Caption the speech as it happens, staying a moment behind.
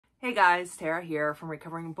Hey guys, Tara here from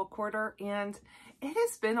Recovering Book Hoarder, and it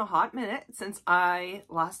has been a hot minute since I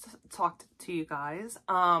last talked to you guys.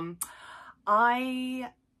 I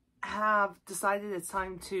have decided it's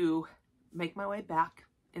time to make my way back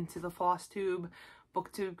into the FlossTube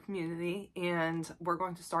booktube community, and we're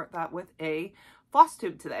going to start that with a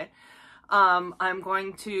FlossTube today. I'm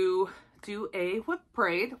going to do a WIP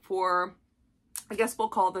Parade for, I guess we'll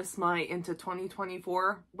call this my into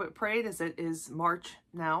 2024 WIP Parade, as it is March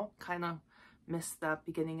now. Kind of missed that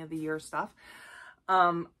beginning of the year stuff.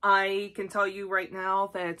 I can tell you right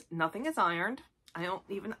now that nothing is ironed. I don't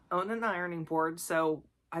even own an ironing board, so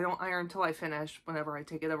I don't iron until I finish whenever I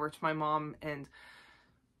take it over to my mom, and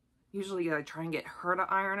usually I try and get her to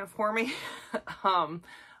iron it for me.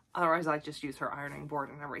 Otherwise I just use her ironing board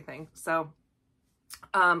and everything. So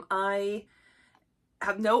I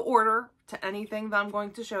have no order to anything that I'm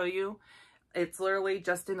going to show you. It's literally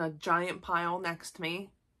just in a giant pile next to me,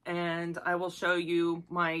 and I will show you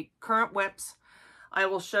my current WIPs. I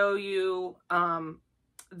will show you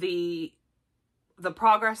the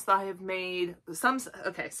progress that I have made.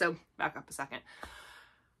 Okay, so back up a second.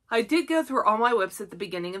 I did go through all my WIPs at the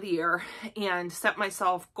beginning of the year and set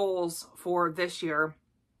myself goals for this year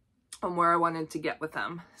on where I wanted to get with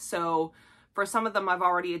them. So for some of them, I've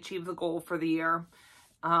already achieved the goal for the year.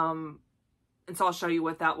 And so I'll show you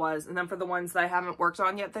what that was. And then for the ones that I haven't worked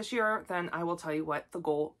on yet this year, then I will tell you what the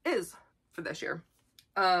goal is for this year.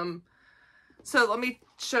 So let me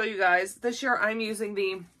show you guys. This year I'm using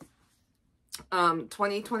the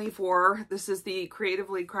 2024. This is the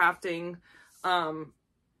Creatively Crafting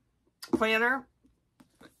planner.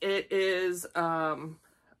 It is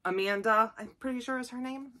Amanda, I'm pretty sure is her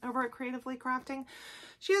name, over at Creatively Crafting.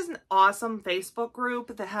 She has an awesome Facebook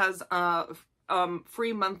group that has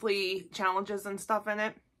free monthly challenges and stuff in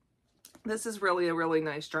it. This is really a really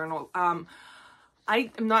nice journal. I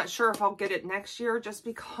am not sure if I'll get it next year, just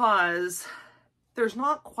because there's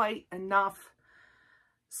not quite enough.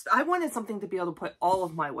 I wanted something to be able to put all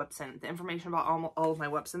of my WIPs in, the information about all of my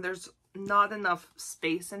WIPs, and there's not enough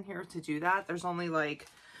space in here to do that. There's only like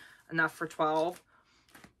enough for 12.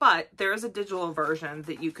 But there is a digital version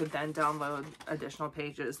that you could then download additional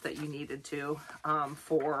pages that you needed to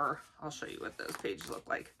for, I'll show you what those pages look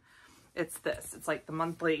like. It's this. It's like the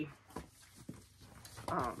monthly,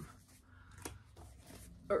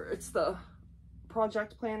 or it's the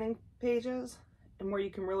project planning pages, and where you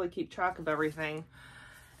can really keep track of everything.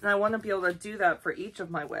 And I want to be able to do that for each of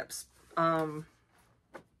my WIPs.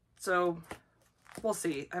 So we'll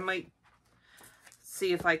see. I might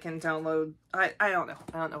see if I can download. I don't know.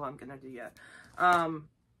 I don't know what I'm gonna do yet.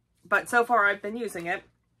 But so far I've been using it,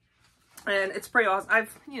 and it's pretty awesome.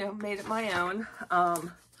 I've, made it my own.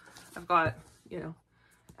 I've got,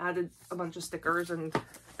 added a bunch of stickers and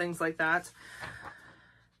things like that.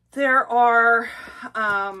 There are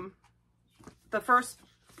the first,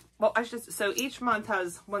 well, so each month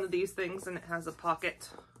has one of these things, and it has a pocket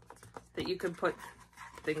that you could put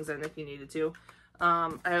things in if you needed to.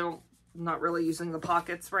 I'm not really using the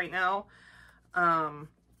pockets right now.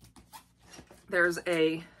 There's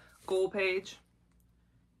a goal page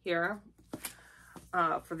here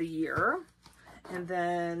for the year, and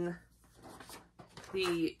then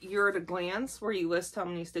the year at a glance, where you list how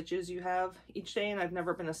many stitches you have each day, and I've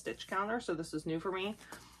never been a stitch counter, so this is new for me.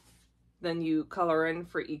 Then you color in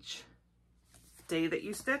for each day that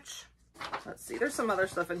you stitch. Let's see, there's some other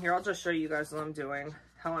stuff in here. I'll just show you guys what I'm doing,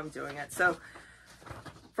 how I'm doing it. So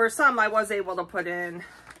for some, I was able to put in,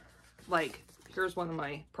 like, here's one of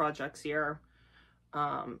my projects here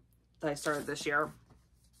that I started this year.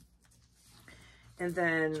 And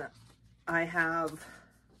then I have,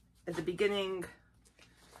 at the beginning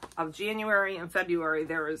of January and February,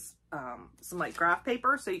 there is some, like, graph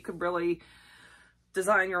paper, so you could really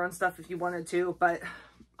design your own stuff if you wanted to, but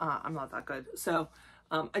I'm not that good. So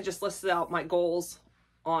I just listed out my goals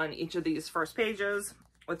on each of these first pages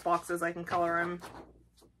with boxes I can color in.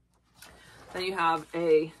 Then you have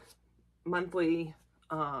a monthly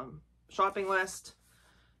shopping list,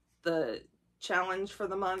 the challenge for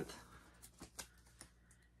the month,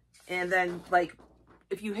 and then, like,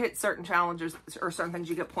 if you hit certain challenges or certain things,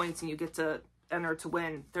 you get points and you get to enter to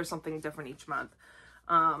win. There's something different each month.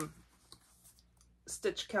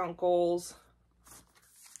 Stitch count goals,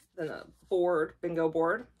 then a board, bingo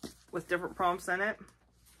board with different prompts in it.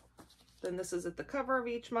 Then this is at the cover of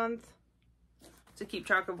each month to keep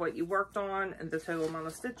track of what you worked on and the total amount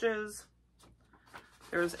of stitches.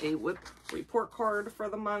 There's a WIP report card for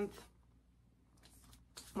the month,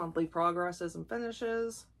 monthly progresses and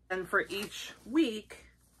finishes. And for each week,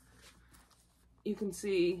 you can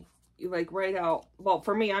see you like write out, well,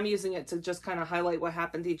 for me, I'm using it to just kind of highlight what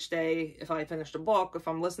happened each day. If I finished a book, if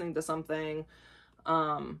I'm listening to something,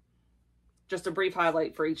 just a brief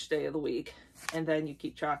highlight for each day of the week. And then you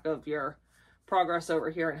keep track of your progress over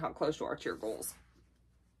here and how close you are to your goals.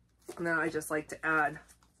 And then I just like to add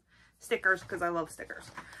stickers because I love stickers.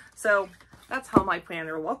 So that's how my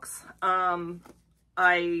planner looks.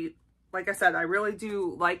 Like I said, I really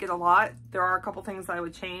do like it a lot. There are a couple things I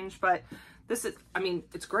would change, but this is, I mean,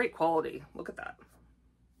 it's great quality. Look at that.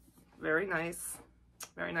 Very nice.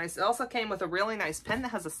 Very nice. It also came with a really nice pen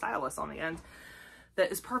that has a stylus on the end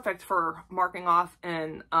that is perfect for marking off.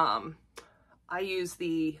 And I use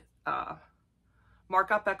the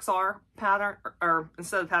Markup XR pattern, or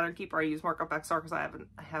instead of Pattern Keeper, I use Markup XR because I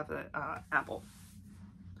have an Apple.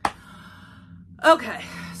 Okay,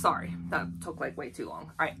 sorry, that took like way too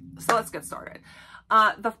long. All right, so let's get started.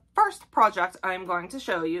 The first project I'm going to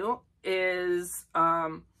show you is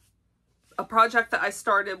a project that I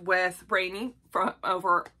started with Rainy from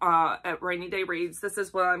over at Rainy Day Reads. This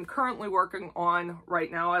is what I'm currently working on right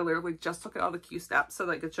now. I literally just took it out of the Q steps so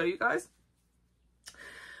that I could show you guys.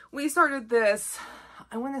 We started this,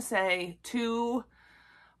 I want to say 2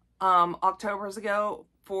 Octobers ago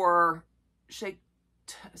for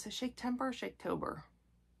is it Shake-Tember or Shake-Tober?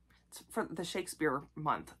 It's for the Shakespeare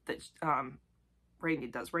month that Rainy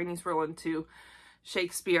does. Rainy's real into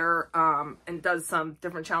Shakespeare and does some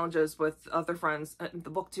different challenges with other friends in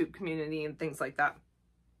the booktube community and things like that.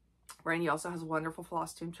 Rainy also has a wonderful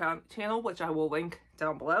FlossTube channel, which I will link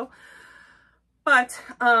down below. But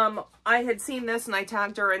I had seen this and I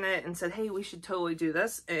tagged her in it and said, hey, we should totally do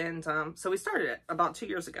this. And so we started it about 2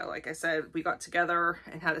 years ago. Like I said, we got together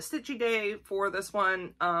and had a stitchy day for this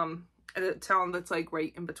one at a town that's like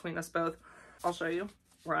right in between us both. I'll show you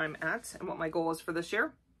where I'm at and what my goal is for this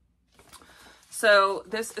year. So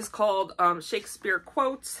this is called Shakespeare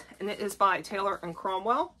Quotes, and it is by Taylor and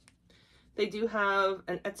Cromwell. They do have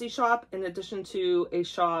an Etsy shop in addition to a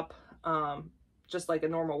shop just like a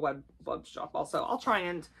normal web shop also. I'll try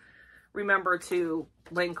and remember to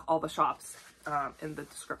link all the shops in the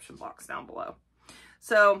description box down below.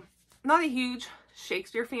 So, not a huge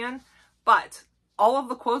Shakespeare fan, but all of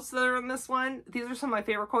the quotes that are in this one, these are some of my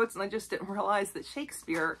favorite quotes, and I just didn't realize that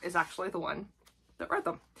Shakespeare is actually the one that wrote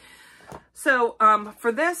them. So,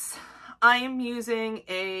 for this, I am using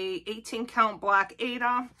a 18 count black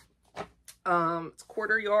Aida. It's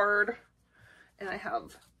 1/4 yard, and I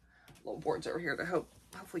have little boards over here to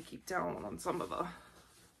hopefully keep down on some of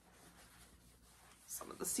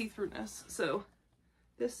the see-throughness. So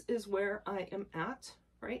this is where I am at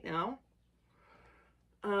right now.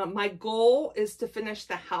 My goal is to finish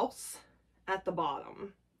the house at the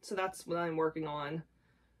bottom. So that's what I'm working on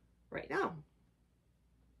right now.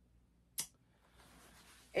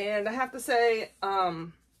 And I have to say,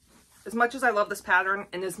 as much as I love this pattern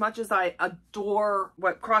and as much as I adore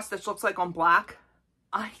what cross stitch looks like on black,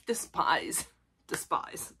 I despise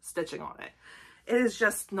stitching on it. It is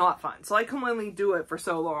just not fun. So I can only do it for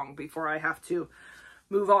so long before I have to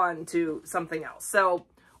move on to something else. So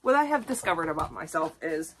what I have discovered about myself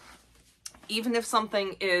is even if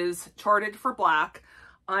something is charted for black,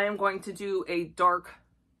 I am going to do a dark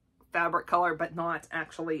fabric color, but not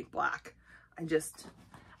actually black. I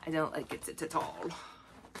don't like it at all.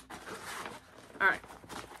 All right,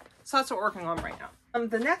 so that's what we're working on right now.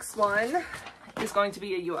 The next one is going to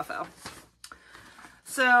be a UFO.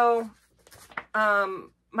 So,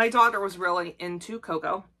 my daughter was really into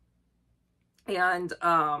Coco, and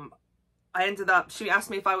I ended up, she asked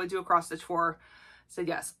me if I would do a cross stitch for her. I said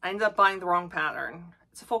yes. I ended up buying the wrong pattern.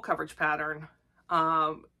 It's a full coverage pattern.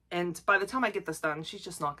 And by the time I get this done, she's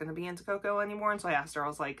just not going to be into Coco anymore. And so I asked her, I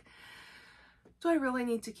was like, do I really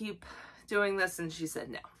need to keep doing this? And she said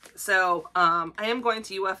no. So I am going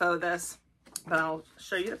to UFO this, but I'll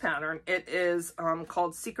show you the pattern. It is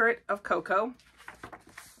called Secret of Coco.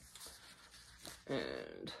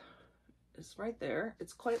 And it's right there.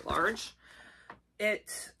 It's quite large.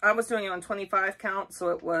 I was doing it on 25 count, so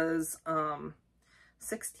it was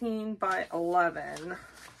 16 by 11.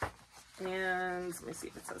 And let me see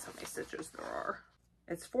if it says how many stitches there are.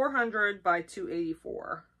 It's 400 by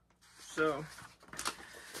 284. So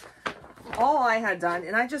all I had done,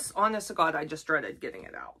 and I just, honest to God, I just dreaded getting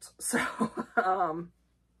it out. So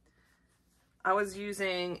I was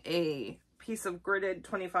using a piece of gridded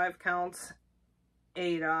 25 count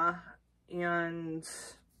Aida, and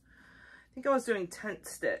I think I was doing tent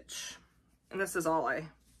stitch, and this is all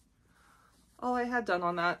I had done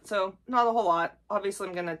on that. So not a whole lot. Obviously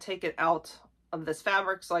I'm going to take it out of this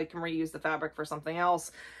fabric so I can reuse the fabric for something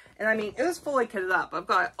else. And I mean, it is fully kitted up. I've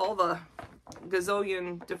got all the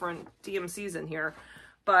gazillion different DMCs in here,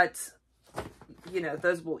 but you know,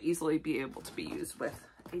 those will easily be able to be used with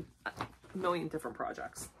a million different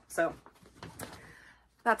projects. So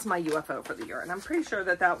that's my UFO for the year. And I'm pretty sure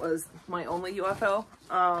that that was my only UFO.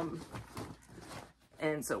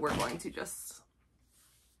 And so we're going to just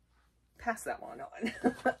pass that one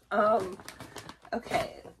on.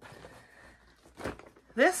 Okay.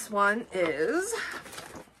 This one is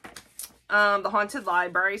the Haunted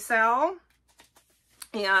Library Sale.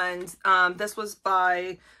 And this was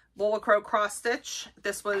by Lola Crow Cross Stitch.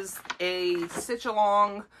 This was a stitch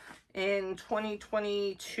along in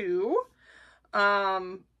 2022.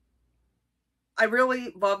 I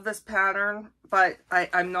really love this pattern, but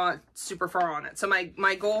I'm not super far on it. So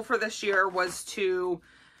my goal for this year was to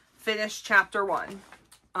finish chapter 1,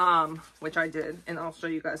 which I did, and I'll show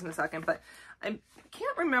you guys in a second. But I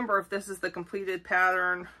can't remember if this is the completed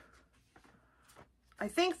pattern. I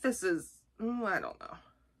think this is, I don't know.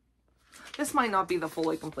 This might not be the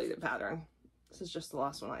fully completed pattern. This is just the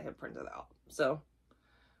last one I have printed out. So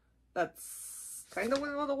that's kind of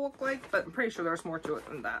what it'll look like, but I'm pretty sure there's more to it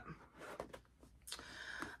than that.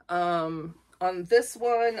 On this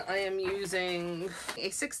one, I am using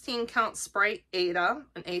a 16 count Sprite Ada,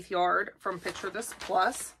 an 1/8 yard from Picture This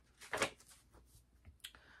Plus.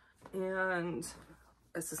 And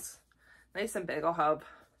this is nice and big. I'll have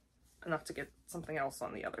enough to get something else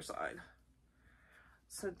on the other side.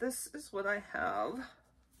 So this is what I have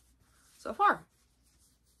so far.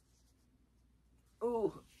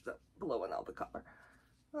 Oh, blowing out the color.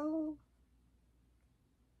 Oh,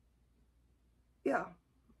 yeah,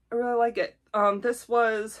 I really like it.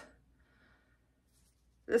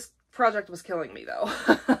 This project was killing me though.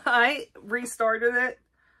 I restarted it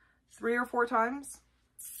 3 or 4 times.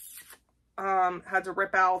 Had to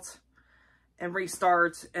rip out and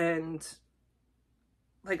restart, and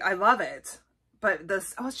like, I love it. But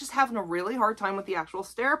I was just having a really hard time with the actual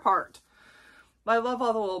stair part. But I love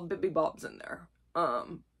all the little bibby bobs in there.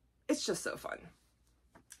 It's just so fun.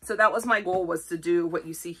 So that was my goal, was to do what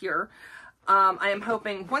you see here. I am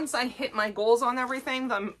hoping, once I hit my goals on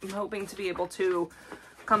everything, I'm hoping to be able to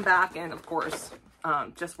come back and, of course,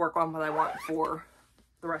 just work on what I want for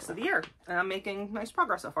the rest of the year. And I'm making nice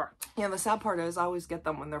progress so far. Yeah, the sad part is I always get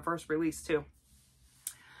them when they're first released too.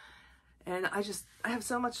 And I have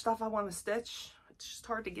so much stuff I want to stitch. It's just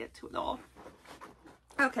hard to get to it all.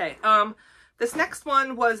 Okay, this next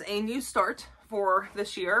one was a new start for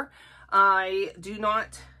this year. I do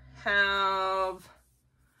not have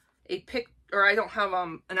a I don't have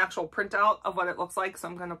an actual printout of what it looks like, so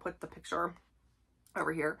I'm going to put the picture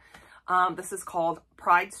over here. This is called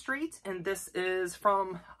Pride Street, and this is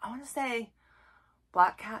from, I want to say,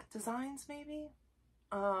 Black Cat Designs, maybe?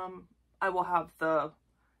 I will have the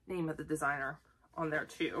name of the designer on there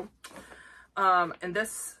too. And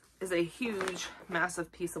this is a huge,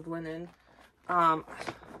 massive piece of linen. I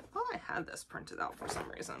thought I had this printed out for some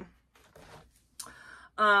reason.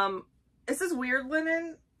 This is weird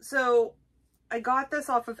linen. So I got this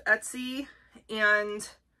off of Etsy, and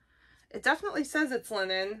it definitely says it's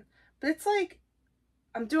linen, but it's like,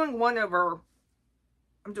 I'm doing 1/1.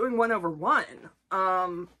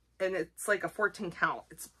 And it's like a 14 count.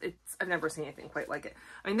 I've never seen anything quite like it.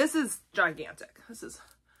 I mean, this is gigantic. This is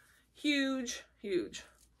huge, huge,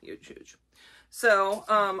 huge, huge. So,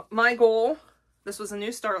 my goal, this was a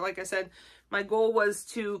new start, like I said, my goal was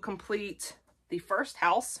to complete the first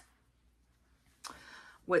house,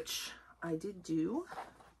 which I did do.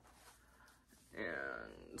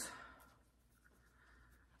 And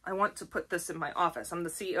I want to put this in my office. I'm the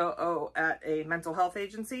COO at a mental health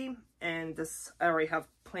agency, and this, I already have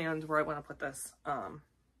planned where I want to put this.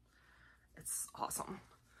 It's awesome.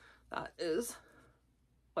 That is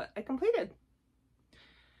what I completed.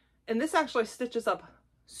 And this actually stitches up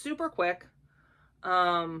super quick.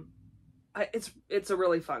 It's a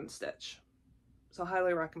really fun stitch. So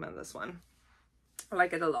highly recommend this one. I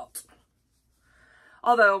like it a lot.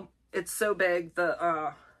 Although it's so big,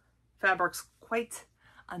 the fabric's quite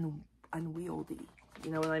unwieldy.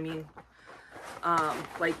 You know what I mean?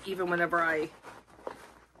 Like, even whenever I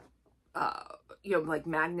you know, like,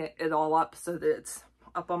 magnet it all up so that it's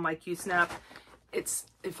up on my Q-snap, it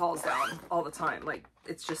falls down all the time. Like,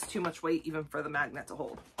 it's just too much weight even for the magnet to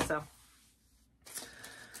hold. So,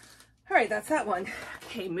 all right, that's that one.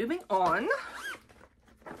 Okay, moving on.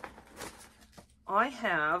 I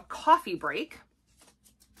have Coffee Break,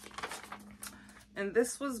 and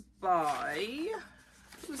this was by,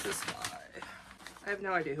 who's this by? I have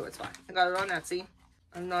no idea who it's by. I got it on Etsy.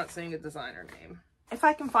 I'm not saying a designer name. If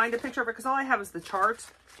I can find a picture of it, because all I have is the chart.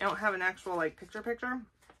 I don't have an actual, like, picture.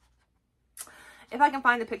 If I can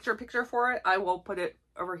find a picture for it, I will put it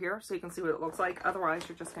over here so you can see what it looks like. Otherwise,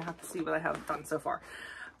 you're just gonna have to see what I have done so far.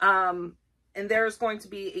 And there's going to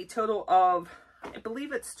be a total of, I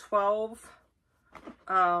believe it's 12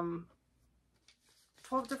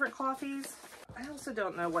 different coffees. I also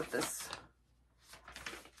don't know what this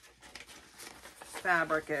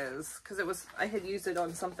fabric is because I had used it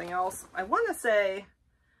on something else. I want to say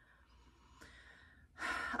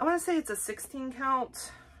it's a 16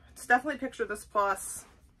 count. It's definitely Picture This Plus.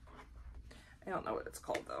 I don't know what it's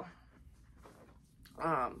called though.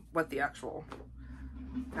 What the actual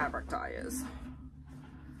fabric dye is.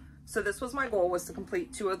 So this was my goal, was to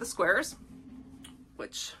complete 2 of the squares,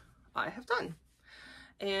 which I have done.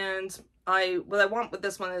 And what I want with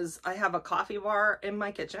this one is I have a coffee bar in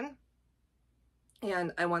my kitchen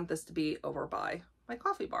and I want this to be over by my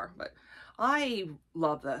coffee bar, but I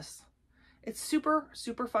love this. It's super,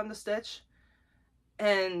 super fun to stitch,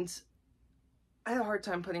 and I had a hard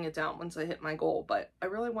time putting it down once I hit my goal, but I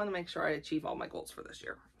really want to make sure I achieve all my goals for this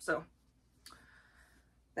year. So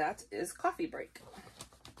that is coffee break.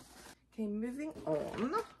 Okay, moving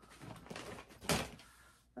on.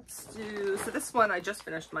 Let's do, so this one I just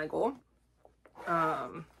finished my goal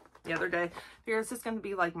the other day. Here, this is going to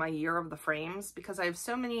be like my year of the frames because I have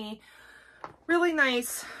so many really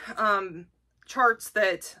nice charts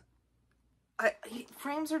that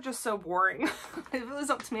frames are just so boring. If it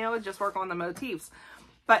was up to me, I would just work on the motifs,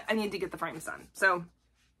 but I need to get the frames done. So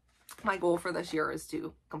my goal for this year is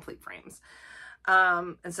to complete frames.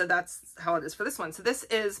 And so that's how it is for this one. So this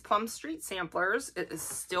is Plum Street Samplers. It is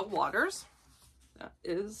Still Waters. That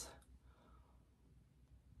is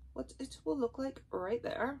what it will look like right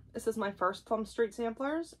there. This is my first Plum Street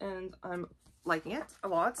Samplers and I'm liking it a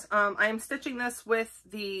lot. I am stitching this with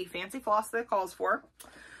the fancy floss that it calls for.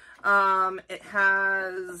 It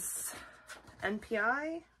has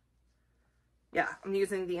NPI. Yeah, I'm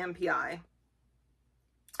using the NPI.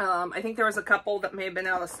 I think there was a couple that may have been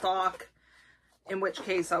out of stock, in which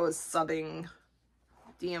case I was subbing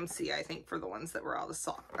DMC, I think, for the ones that were out of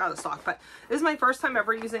stock. But this is my first time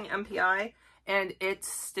ever using MPI, and it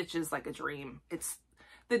stitches like a dream. It's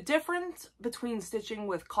the difference between stitching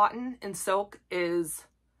with cotton and silk is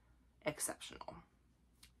exceptional.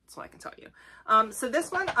 That's what I can tell you. So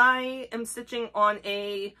this one I am stitching on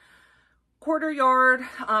a 1/4 yard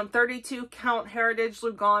 32 count Heritage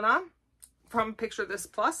Lugana from Picture This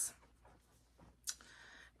Plus.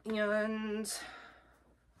 And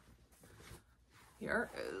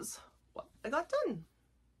here is what I got done.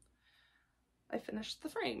 I finished the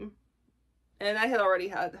frame, and I had already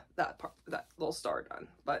had that little star done,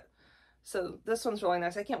 but so this one's really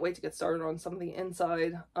nice. I can't wait to get started on some of the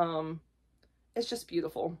inside. It's just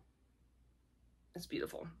beautiful. It's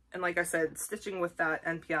beautiful. And like I said, stitching with that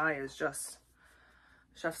NPI is just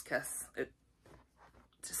chef's kiss. It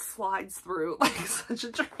just slides through like such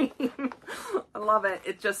a dream. I love it.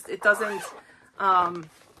 It doesn't,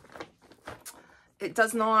 it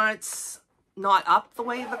does not up the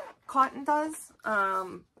way the cotton does.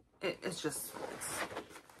 It's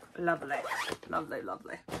lovely, lovely,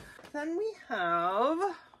 lovely. Then we have,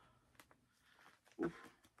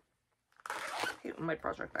 I hate when my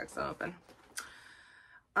project bag's not open.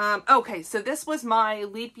 Okay, so this was my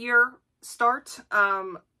leap year start.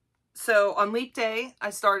 So on leap day,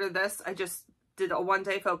 I started this. I just did a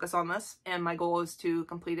 1-day focus on this, and my goal is to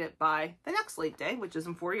complete it by the next leap day, which is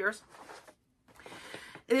in 4 years.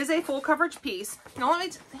 It is a full coverage piece. Now,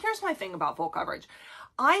 here's my thing about full coverage.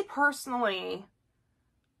 I personally,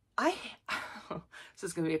 this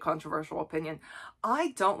is going to be a controversial opinion.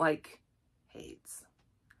 I don't like heights.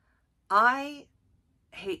 I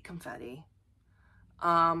hate confetti.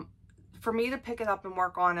 For me to pick it up and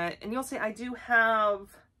work on it, and you'll see I do have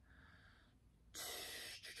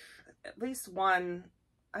at least one.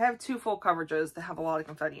 I have 2 full coverages that have a lot of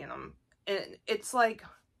confetti in them, and it's like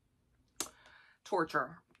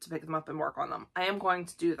torture to pick them up and work on them. I am going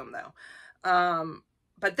to do them though.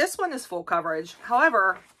 But this one is full coverage.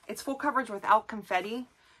 However, it's full coverage without confetti,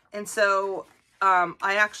 and so I'm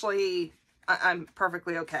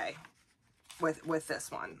perfectly okay with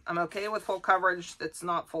this one. I'm okay with full coverage that's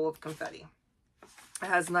not full of confetti. It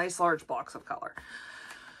has nice large blocks of color.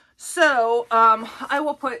 So I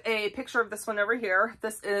will put a picture of this one over here.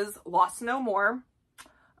 This is Lost No More.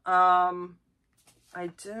 I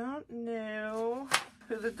don't know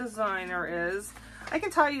who the designer is. I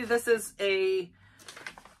can tell you this is a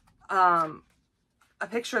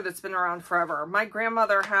picture that's been around forever. My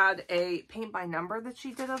grandmother had a paint by number that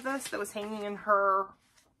she did of this that was hanging in her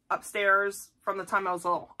upstairs from the time I was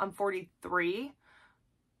little. I'm 43.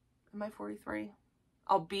 Am I 43?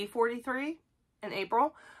 I'll be 43 in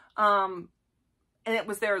April. and it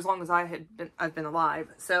was there as long as I've been alive.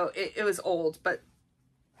 So it was old, but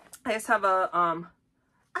I just have a, I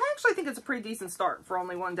actually think it's a pretty decent start for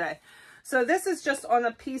only one day. So this is just on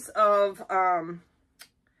a piece of,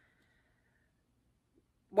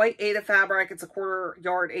 white Aida fabric. It's a 1/4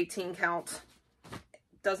 yard, 18 count.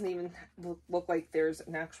 Doesn't even look like there's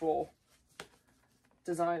an actual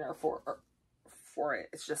designer for it.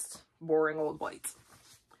 It's just boring old white.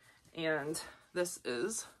 And this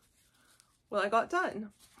is what I got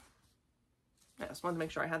done. I just wanted to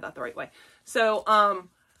make sure I had that the right way. So,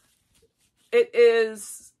 it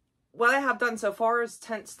is, what I have done so far is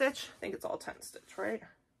tent stitch. I think it's all tent stitch, right?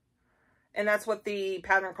 And that's what the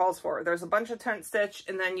pattern calls for. There's a bunch of tent stitch,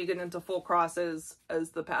 and then you get into full crosses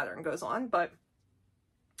as the pattern goes on. But,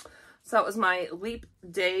 so that was my leap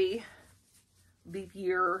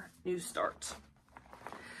year new start.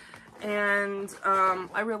 And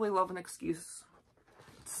I really love an excuse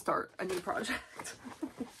to start a new project.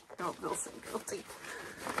 Don't feel so guilty.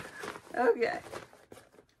 Okay.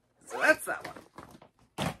 So that's that one.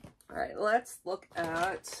 All right, let's look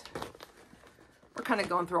at, we're kind of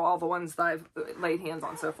going through all the ones that I've laid hands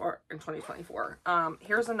on so far in 2024.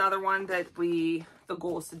 Here's another one that the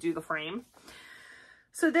goal is to do the frame.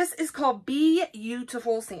 So this is called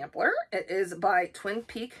Beautiful Sampler. It is by Twin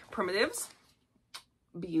Peak Primitives.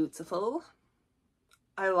 Beautiful.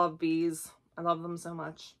 I love bees. I love them so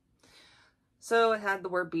much. So it had the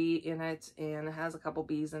word bee in it, and it has a couple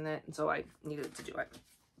bees in it, and so I needed to do it.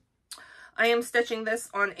 I am stitching this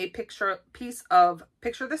on a piece of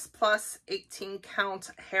Picture This Plus 18 count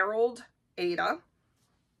Herald Aida.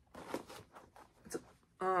 It's a,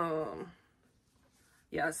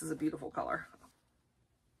 yeah, this is a beautiful color.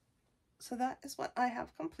 So that is what I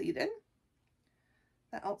have completed.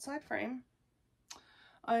 The outside frame.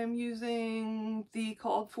 I am using the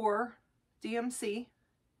called for DMC.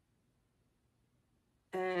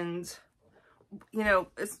 And, you know,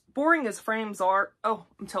 as boring as frames are, oh,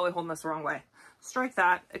 I'm totally holding this the wrong way. Strike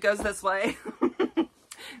that. It goes this way.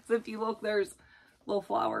 So if you look, there's little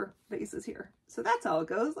flower vases here. So that's how it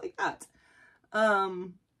goes, like that.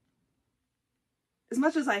 As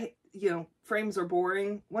much as frames are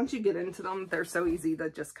boring, once you get into them, they're so easy to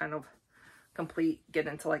just kind of get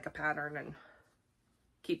into like a pattern and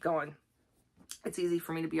keep going. It's easy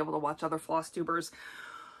for me to be able to watch other floss tubers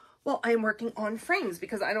while I'm working on frames,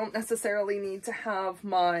 because I don't necessarily need to have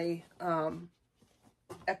my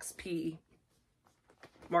XP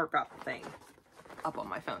markup thing up on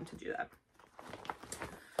my phone to do that.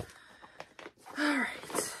 All right.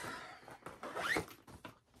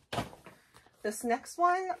 This next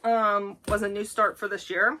one was a new start for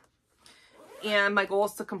this year, and my goal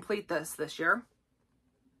is to complete this year.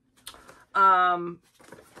 And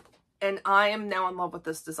I am now in love with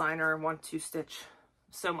this designer and want to stitch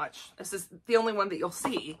so much. This is the only one that you'll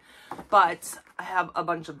see, but I have a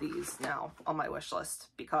bunch of these now on my wish list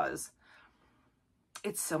because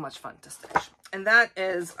it's so much fun to stitch. And that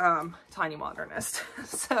is Tiny Modernist.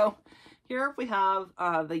 So here we have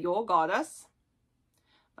the Yule Goddess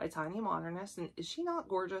by Tiny Modernist. And is she not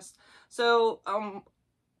gorgeous? So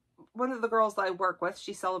one of the girls that I work with,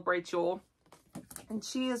 she celebrates Yule. And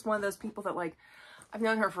she is one of those people that, like, I've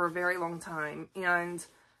known her for a very long time. And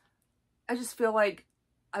I just feel like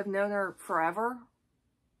I've known her forever.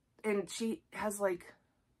 And she has, like,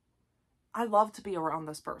 I love to be around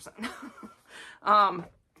this person.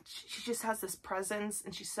 She just has this presence,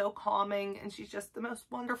 and she's so calming, and she's just the most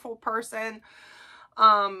wonderful person.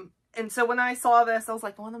 And so when I saw this, I was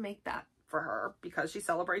like, I want to make that for her because she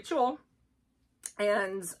celebrates Yule.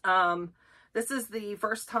 And this is the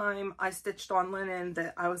first time I stitched on linen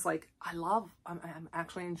that I was like, I'm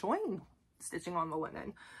actually enjoying stitching on the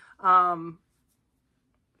linen.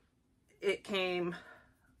 It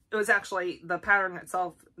was actually, the pattern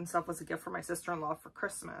itself was a gift for my sister-in-law for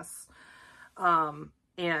Christmas.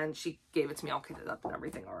 And she gave it to me all kitted up and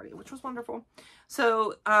everything already, which was wonderful.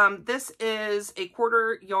 So this is a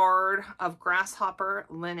 1/4 yard of grasshopper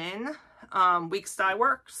linen, Weeks Dye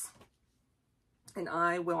Works. And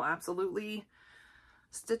I will absolutely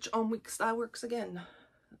stitch on Weeks Dye Works again.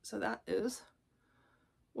 So that is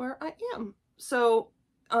where I am. So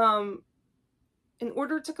in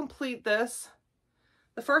order to complete this,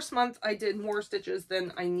 the first month I did more stitches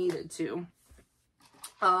than I needed to.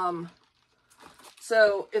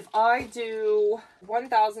 So if I do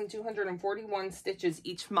 1,241 stitches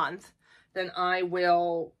each month, then I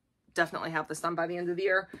will definitely have this done by the end of the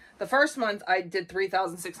year. The first month I did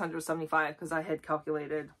 3,675 because I had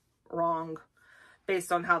calculated wrong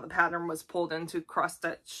based on how the pattern was pulled into cross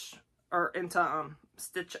stitch or into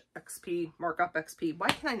Stitch XP, Markup XP. Why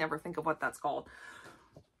can I never think of what that's called?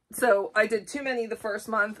 So I did too many the first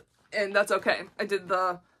month, and that's okay. I did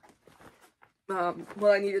the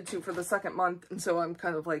what I needed to for the second month, and so I'm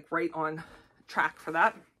kind of like right on track for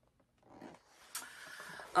that.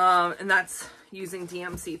 And that's using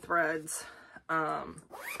DMC threads.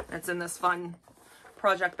 It's in this fun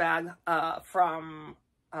project bag from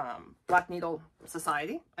Black Needle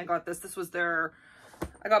Society. I got this. This was their,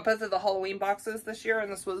 I got both of the Halloween boxes this year, and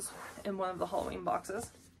this was in one of the Halloween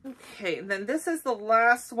boxes. Okay, and then this is the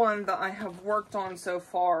last one that I have worked on so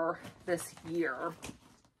far this year.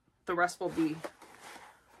 The rest will be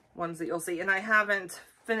ones that you'll see. And I haven't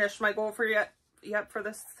finished my goal for yet for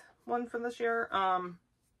this one for this year.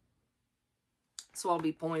 So I'll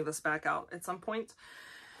be pulling this back out at some point.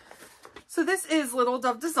 So this is Little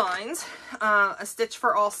Dove Designs, a stitch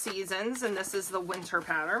for all seasons, and this is the winter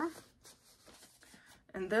pattern.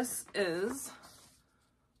 And this is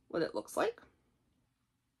what it looks like.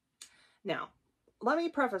 Now, let me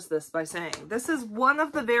preface this by saying this is one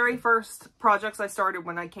of the very first projects I started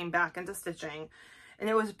when I came back into stitching, and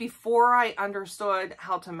it was before I understood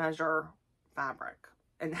how to measure fabric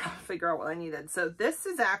and how to figure out what I needed. So this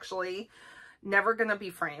is actually never going to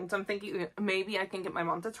be framed. I'm thinking maybe I can get my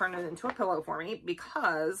mom to turn it into a pillow for me,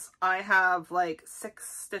 because I have like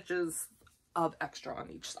 6 stitches of extra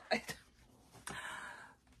on each side.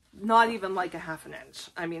 Not even like a ½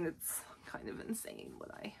 inch. I mean, it's kind of insane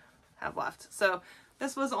what I have left. So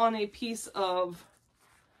this was on a piece of,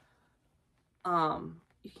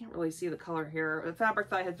 you can't really see the color here, the fabric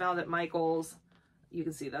that I had found at Michael's. You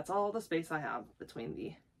can see that's all the space I have between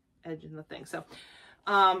the edge and the thing. So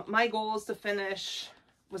my goal is to finish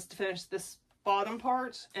this bottom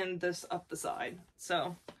part and this up the side.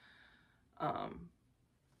 So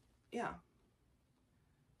yeah,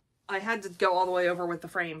 I had to go all the way over with the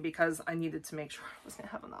frame because I needed to make sure I was gonna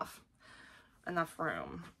have enough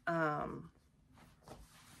room.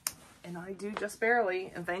 And I do just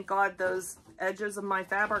barely, and thank God those edges of my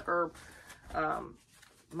fabric are,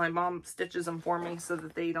 my mom stitches them for me so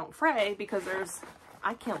that they don't fray, because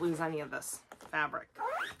I can't lose any of this fabric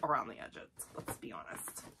around the edges, let's be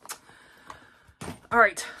honest. All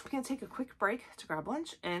right, I'm gonna take a quick break to grab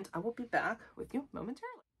lunch, and I will be back with you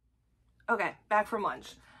momentarily. Okay, back from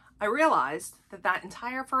lunch. I realized that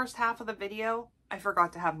entire first half of the video, I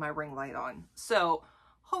forgot to have my ring light on. So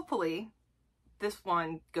hopefully this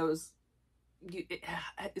one is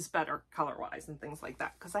better color-wise and things like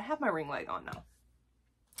that, because I have my ring light on now.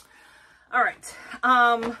 All right.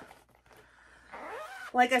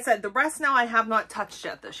 Like I said, the rest now I have not touched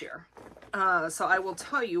yet this year. So I will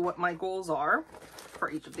tell you what my goals are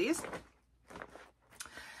for each of these.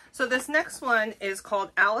 So this next one is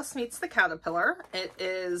called Alice Meets the Caterpillar. It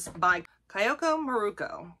is by Kayoko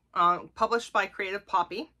Maruko, published by Creative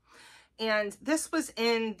Poppy. And this was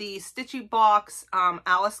in the Stitchy Box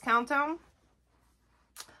Alice Countdown.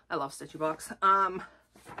 I love Stitchy Box.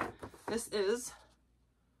 This is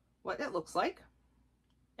what it looks like.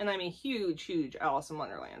 And I'm a huge, huge Alice in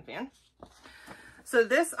Wonderland fan. So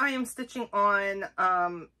this I am stitching on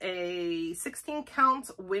a 16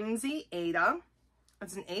 count Whimsy Ada.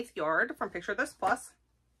 It's an 1/8 yard from Picture This Plus.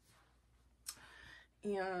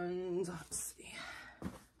 And let's see.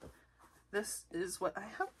 This is what I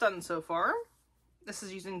have done so far. This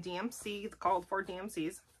is using DMC, the called for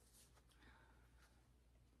DMCs.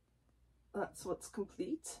 That's what's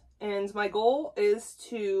complete. And my goal is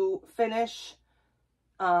to finish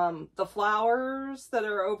the flowers that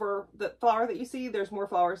are over the flower that you see. There's more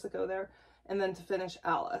flowers that go there. And then to finish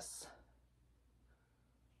Alice.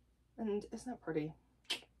 And isn't that pretty?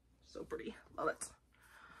 So pretty. Love it.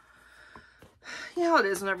 You know how it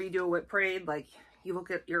is whenever you do a WIP parade, like you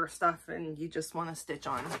look at your stuff and you just want to stitch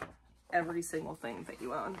on every single thing that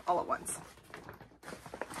you own all at once.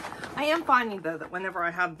 I am finding though that whenever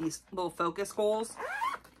I have these little focus goals,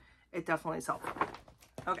 it definitely is helpful.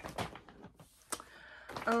 Okay.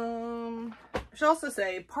 I should also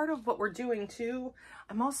say part of what we're doing too,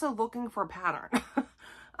 I'm also looking for a pattern.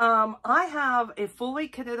 I have a fully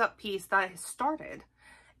kitted up piece that I started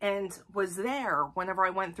and was there whenever I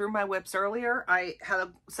went through my WIPs earlier. I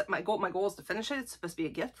had set my goal is to finish it. It's supposed to be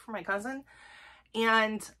a gift for my cousin.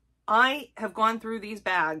 And I have gone through these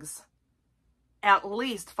bags at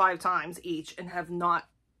least 5 times each and have not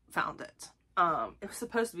found it. It was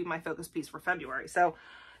supposed to be my focus piece for February. So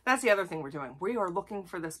that's the other thing we're doing. We are looking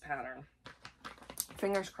for this pattern.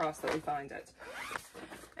 Fingers crossed that we find it.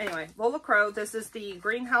 Anyway, Lola Crow, this is the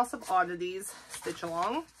Greenhouse of Oddities Stitch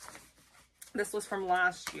Along. This was from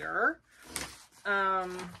last year.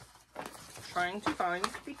 Trying to find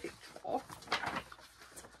the picture.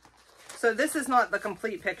 So this is not the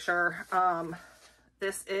complete picture.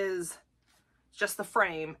 This is just the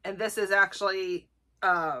frame. And this is actually,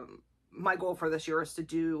 my goal for this year is to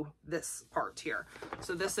do this part here.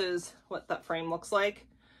 So this is what that frame looks like.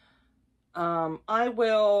 I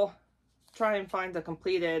will try and find a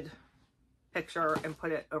completed picture and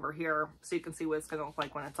put it over here so you can see what it's going to look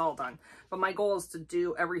like when it's all done. But my goal is to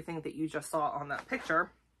do everything that you just saw on that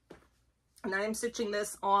picture. And I am stitching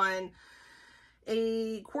this on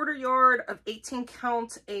a 1/4 yard of 18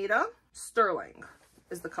 count Aida. Sterling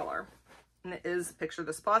is the color. And it is Picture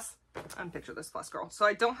This Plus. I'm Picture This Plus girl. So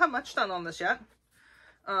I don't have much done on this yet.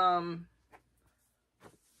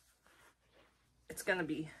 It's going to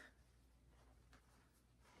be,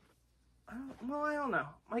 well, I don't know.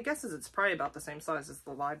 My guess is it's probably about the same size as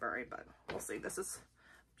the library, but we'll see. This is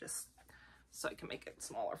just so I can make it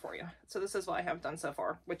smaller for you. So this is what I have done so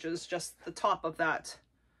far, which is just the top of that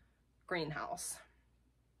greenhouse.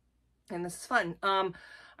 And this is fun.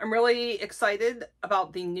 I'm really excited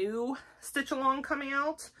about the new Stitch Along coming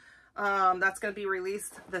out. That's going to be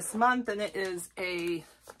released this month, and it is a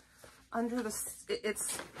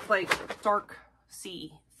it's like dark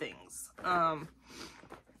sea things.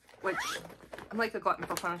 Which I'm like a glutton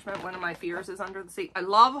for punishment. One of my fears is under the sea. I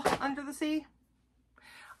love under the sea,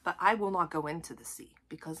 but I will not go into the sea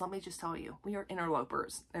because let me just tell you, we are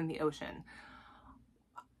interlopers in the ocean.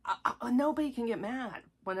 Nobody can get mad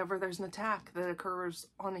whenever there's an attack that occurs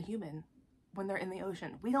on a human when they're in the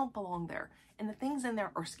ocean. We don't belong there, and the things in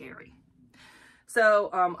there are scary. So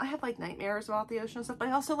I have like nightmares about the ocean and stuff, but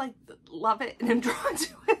I also like love it and am drawn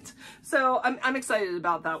to it. So I'm excited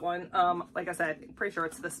about that one. Like I said, I'm pretty sure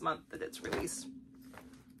it's this month that it's released.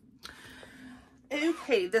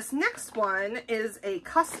 Okay, this next one is a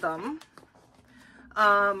custom.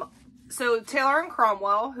 So Taylor and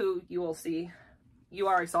Cromwell, who you will see, you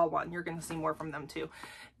already saw one, you're going to see more from them too.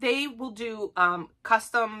 They will do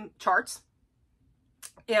custom charts,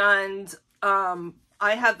 and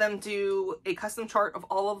I had them do a custom chart of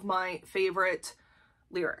all of my favorite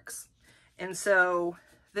lyrics. And so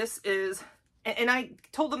this is, and I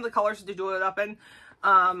told them the colors to do it up in,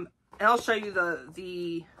 and I'll show you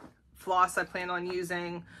the floss I plan on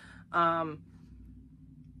using.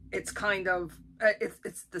 It's kind of,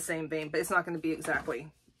 it's the same vein, but it's not going to be exactly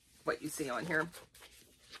what you see on here.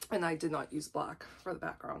 And I did not use black for the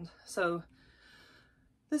background. So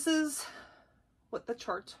this is what the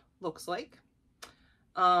chart looks like.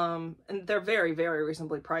 And they're very, very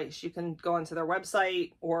reasonably priced. You can go onto their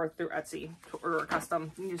website or through Etsy to order a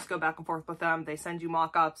custom. You just go back and forth with them. They send you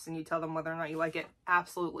mock-ups and you tell them whether or not you like it.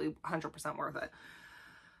 Absolutely 100% worth it.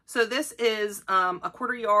 So this is a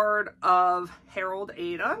 1/4 yard of Herald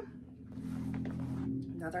Aida.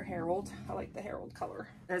 Another Herald. I like the Herald color.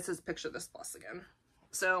 And this is Picture This Plus again.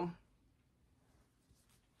 So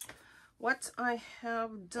what I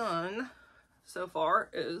have done so far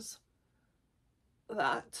is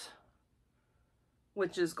that,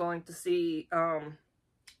 which is going to see, or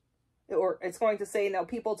it's going to say, now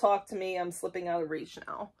people talk to me, I'm slipping out of reach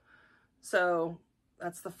now. So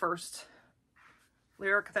that's the first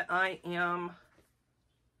lyric that I am,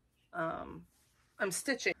 I'm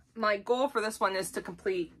stitching. My goal for this one is to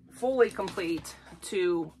fully complete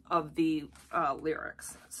 2 of the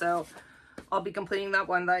lyrics. So I'll be completing that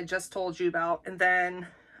one that I just told you about, and then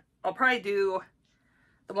I'll probably do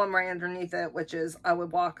the one right underneath it, which is I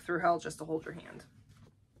would walk through hell just to hold your hand.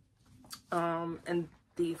 And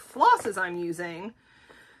the flosses I'm using,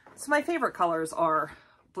 so my favorite colors are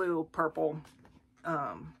blue, purple.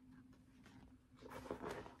 I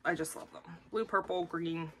just love them. Blue, purple,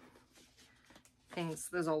 green, pinks.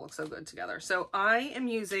 Those all look so good together. So I am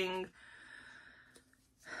using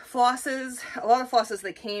flosses, a lot of flosses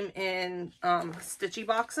that came in stitchy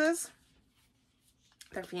boxes.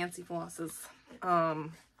 They're fancy flosses.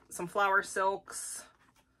 Some flower silks,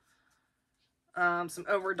 some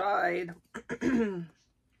over dyed. So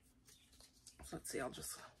let's see, I'll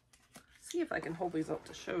just see if I can hold these up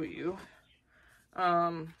to show you.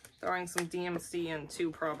 Throwing some DMC in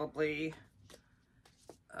too, probably.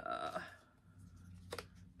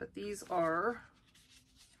 But these are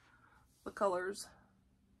the colors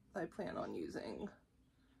I plan on using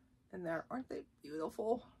in there. Aren't they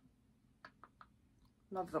beautiful?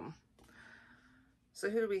 Love them. So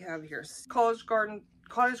who do we have here? Cottage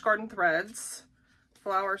Garden Threads,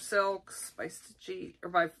 Flower Silks by Stitchy, or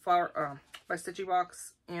by Stitchy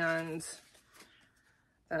Box, and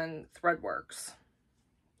then Threadworks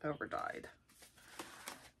over dyed.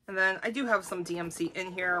 And then I do have some DMC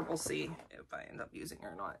in here. We'll see if I end up using it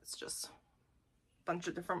or not. It's just a bunch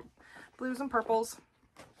of different blues and purples.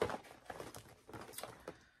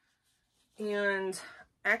 And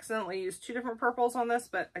I accidentally used 2 different purples on this,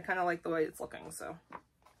 but I kind of like the way it's looking, so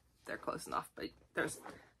they're close enough, but there's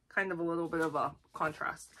kind of a little bit of a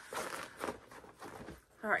contrast.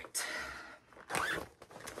 All right.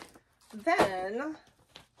 Then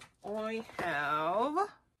I have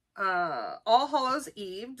All Hallows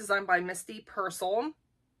Eve, designed by Misty Purcell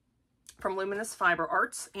from Luminous Fiber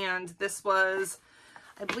Arts. And this was,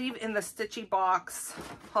 I believe, in the Stitchy box,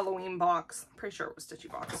 Halloween box. I'm pretty sure it was Stitchy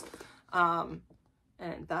box. And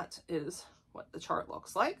that is what the chart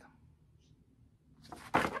looks like.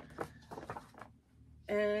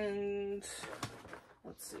 And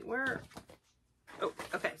let's see where. Oh,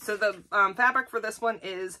 okay. So the fabric for this one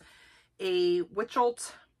is a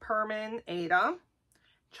Witchelt Permin Ada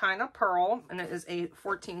China Pearl, and it is a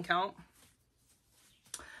 14 count.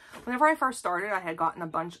 Whenever I first started, I had gotten a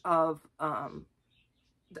bunch of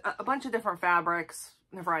different fabrics.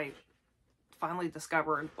 Whenever I finally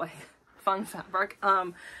discovered like fun fabric,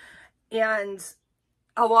 and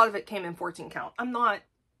a lot of it came in 14 count.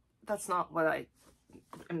 That's not what I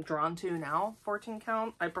am drawn to now. 14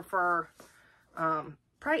 count. I prefer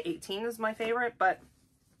probably 18 is my favorite, but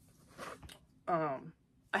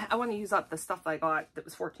I want to use up the stuff that I got that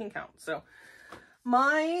was 14 count. So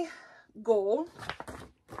my goal,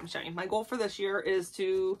 let me show you, my goal for this year is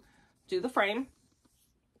to do the frame.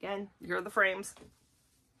 Again, here are the frames.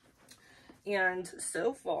 And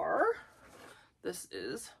so far, this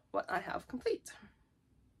is what I have complete.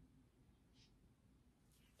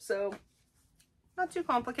 So not too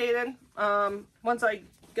complicated. Once I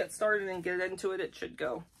get started and get into it, it should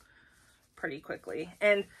go pretty quickly.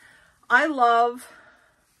 And I love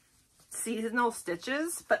seasonal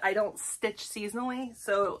stitches, but I don't stitch seasonally,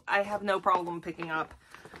 so I have no problem picking up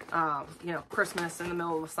you know, Christmas in the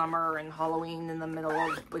middle of summer and Halloween in the middle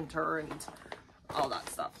of winter and all that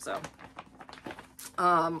stuff. So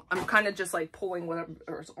I'm kind of just like pulling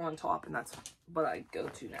whatever's on top, and that's what I go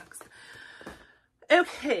to next.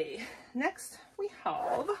 Okay, next we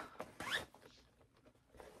have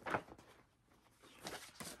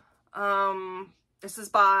this is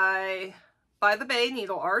by the Bay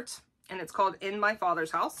Needle Art, and it's called In My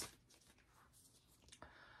Father's House.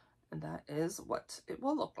 And that is what it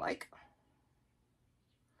will look like.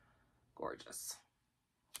 Gorgeous.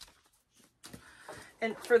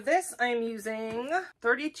 And for this, I'm using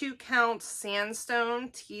 32 count sandstone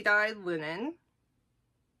tea-dyed linen.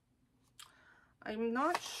 I'm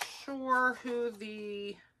not sure who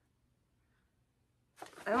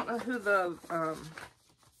I don't know who the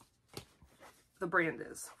brand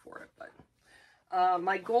is for it, but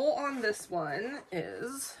my goal on this one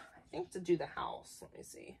is, I think, to do the house. Let me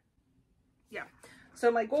see. Yeah.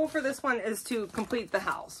 So my goal for this one is to complete the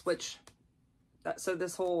house, so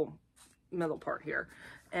this whole middle part here.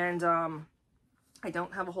 And I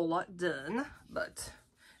don't have a whole lot done, but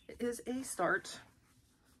it is a start.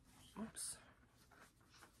 Oops.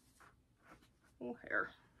 Oh, hair.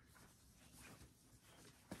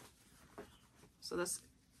 So this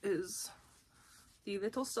is the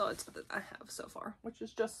little studs that I have so far, which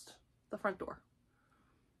is just the front door.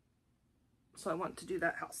 So I want to do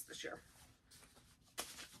that house this year.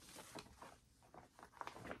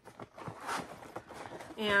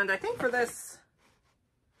 And I think for this,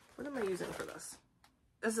 what am I using for this?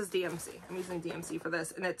 This is DMC. I'm using DMC for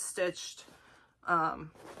this, and it's stitched 2/2.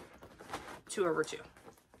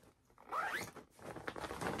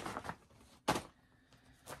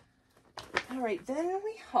 All right, then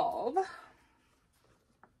we have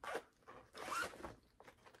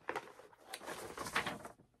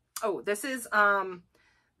this is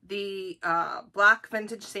the black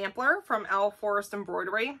vintage sampler from Owl Forest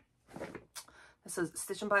Embroidery. This is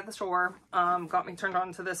Stitching by the Shore. Got me turned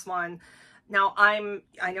on to this one. Now I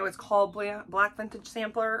know it's called black vintage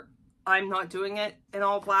sampler. I'm not doing it in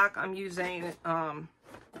all black. I'm using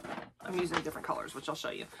different colors, which I'll show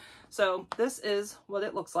you. So this is what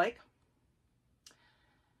it looks like.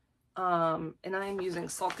 And I'm using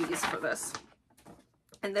Sulkies for this.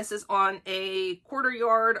 And this is on a 1/4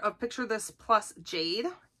 yard of Picture This Plus Jade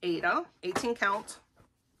Ada, 18 count.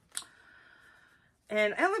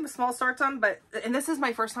 And I only have a small start time, and this is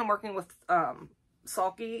my first time working with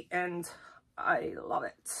Sulky, and I love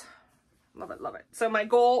it. Love it, love it. So my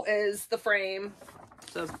goal is the frame.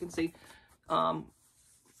 So as you can see,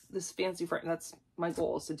 this fancy frame, that's my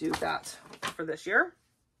goal, is to do that for this year.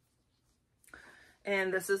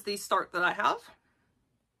 And this is the start that I have.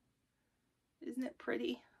 Isn't it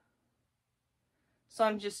pretty? So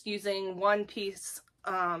I'm just using one piece,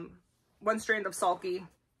 one strand of Sulky.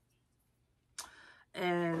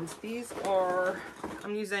 And these are,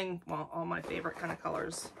 I'm using, well, all my favorite kind of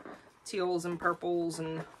colors. Teals and purples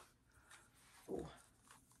and, ooh,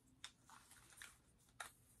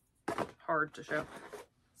 hard to show.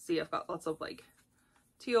 See, I've got lots of like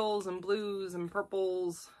teals and blues and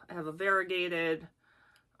purples. I have a variegated.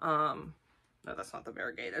 No, that's not the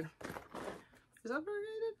variegated. Is that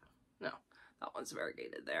variegated? No, that one's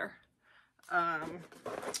variegated there. And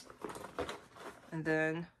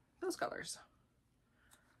then those colors.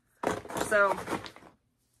 So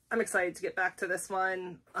I'm excited to get back to this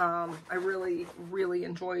one. I really, really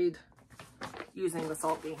enjoyed using the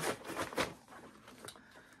Salty.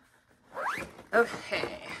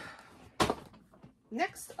 Okay.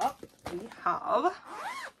 Next up, we have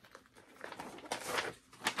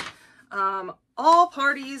All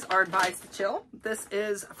Parties Are Advised to Chill. This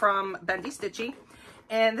is from Bendy Stitchy,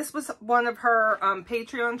 and this was one of her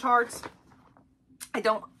Patreon charts.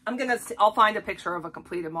 I'll find a picture of a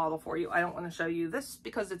completed model for you. I don't want to show you this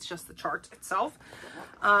because it's just the chart itself.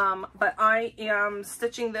 But I am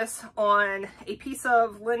stitching this on a piece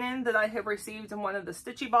of linen that I have received in one of the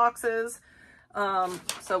Stitchy boxes.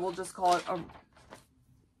 So we'll just call it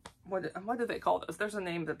what do they call those? There's a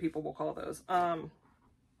name that people will call those. I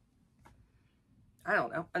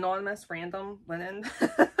don't know, anonymous, random linen.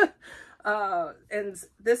 And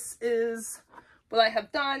this is what I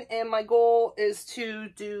have done, and my goal is to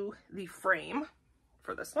do the frame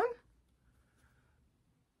for this one.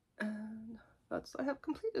 And that's what I have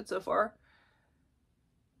completed so far.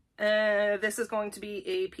 And this is going to be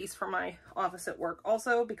a piece for my office at work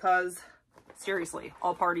also, because seriously,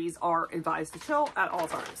 all parties are advised to chill at all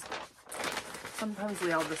times. Sometimes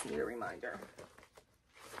we all just need a reminder.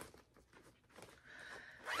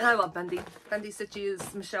 And I love Bendy. Bendy Stitchy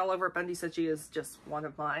is, Michelle over at Bendy Stitchy is just one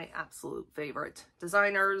of my absolute favorite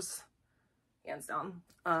designers, hands down.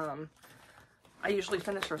 I usually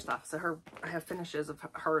finish her stuff, so I have finishes of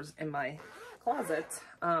hers in my closet.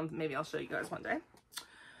 Maybe I'll show you guys one day.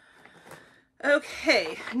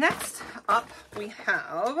 Okay, next up we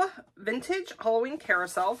have Vintage Halloween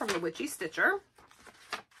Carousel from the Witchy Stitcher.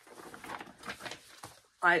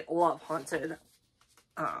 I love haunted,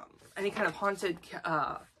 any kind of haunted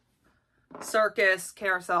circus,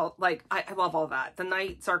 carousel. Like, I love all that. The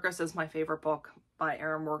Night Circus is my favorite book by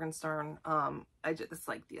Erin Morgenstern. It's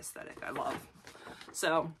like the aesthetic I love.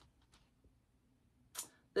 So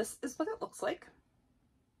this is what it looks like.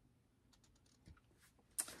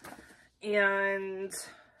 And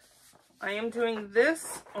I am doing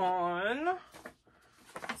this on,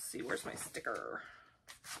 let's see, where's my sticker?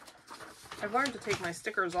 I've learned to take my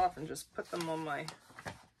stickers off and just put them on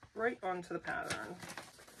right onto the pattern.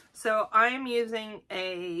 So I am using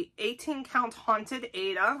a 18 count Haunted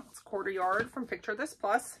Ada. It's 1/4 yard from Picture This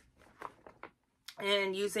Plus.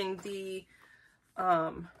 And using the,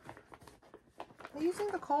 am I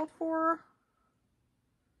using the called for?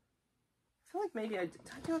 I feel like maybe did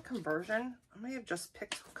I do a conversion? I may have just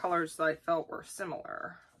picked colors that I felt were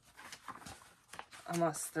similar.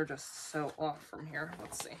 Unless they're just so off from here.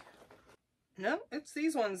 Let's see. No, it's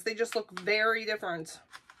these ones. They just look very different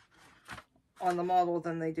on the model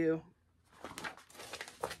than they do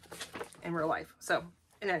in real life. So,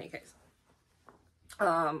 in any case,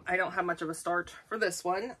 I don't have much of a start for this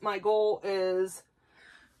one. My goal is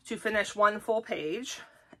to finish one full page,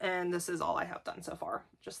 and this is all I have done so far.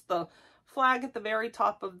 Just the flag at the very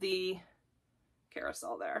top of the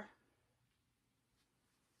carousel there.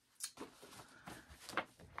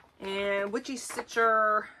 And Witchy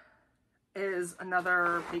Stitcher is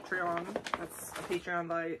another Patreon. That's a Patreon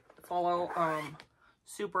that I follow.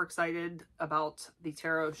 Super excited about the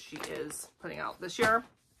tarot she is putting out this year.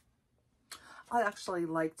 I'd actually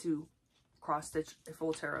like to cross stitch a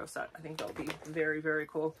full tarot set. I think that would be very, very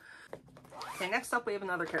cool. Okay, next up we have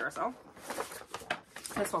another carousel.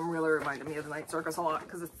 This one really reminded me of the Night Circus a lot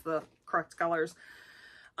because it's the correct colors.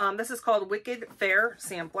 This is called Wicked Fair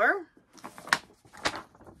Sampler.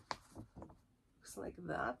 Looks like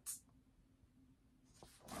that.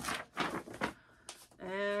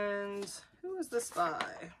 And who is this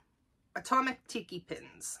by? Atomic Tiki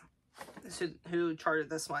Pins is who charted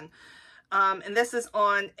this one. And this is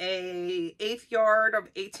on a 1/8 yard of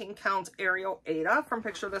 18 count Ariel Ada from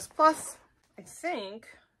Picture This Plus. I think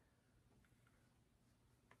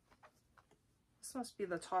this must be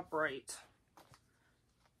the top right.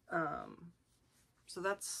 So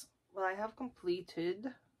that's what I have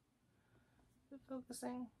completed. Is it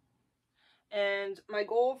focusing? And my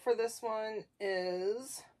goal for this one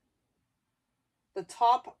is the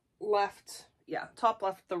top left, yeah, top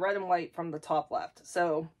left, the red and white from the top left.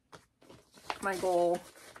 So my goal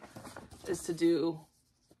is to do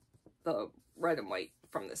the red and white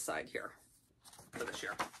from this side here for this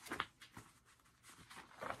year.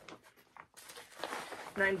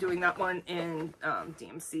 And I'm doing that one in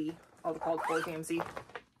DMC, all the called for DMC.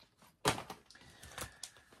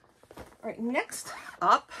 All right, next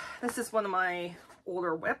up, this is one of my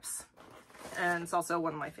older WIPs, and it's also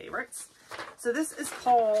one of my favorites. So this is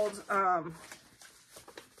called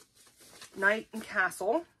Knight and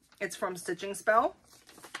Castle. It's from Stitching Spell.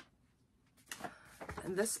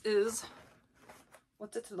 And this is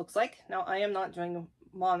what it looks like. Now, I am not doing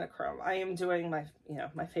monochrome. I am doing my,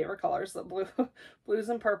 my favorite colors, the blues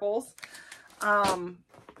and purples.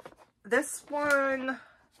 This one,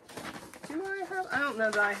 I don't know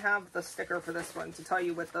that I have the sticker for this one to tell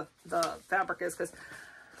you what the fabric is, because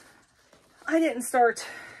I didn't start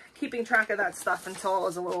keeping track of that stuff until I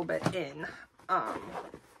was a little bit in.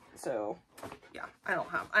 So yeah,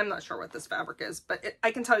 I'm not sure what this fabric is, but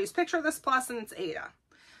I can tell you, picture this plus and it's Aida.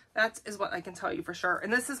 That is what I can tell you for sure.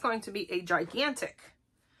 And this is going to be a gigantic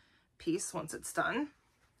piece once it's done.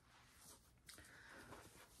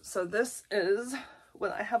 So this is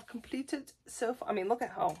what I have completed so far. I mean, look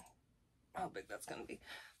at how big that's going to be.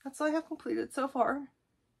 That's what I have completed so far.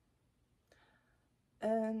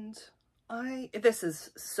 And this is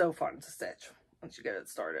so fun to stitch once you get it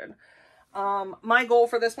started. My goal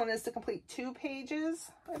for this one is to complete 2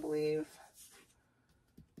 pages, I believe.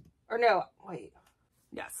 Or no, wait.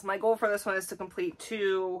 Yes, my goal for this one is to complete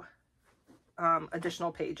 2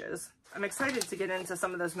 additional pages. I'm excited to get into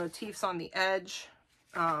some of those motifs on the edge,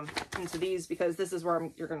 into these, because this is where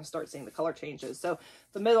you're going to start seeing the color changes. So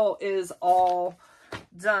the middle is all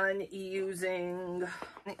done using,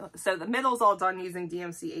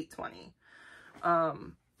 DMC 820.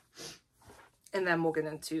 And then we'll get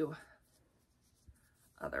into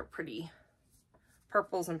other pretty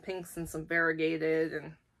purples and pinks and some variegated,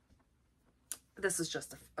 and this is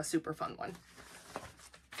just a super fun one.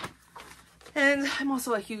 And I'm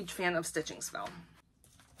also a huge fan of Stitching Spell. All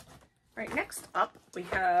right, next up we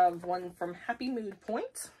have one from Happy Mood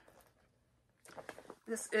Point.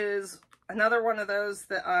 This is another one of those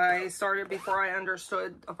that I started before I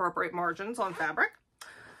understood appropriate margins on fabric.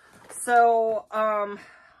 So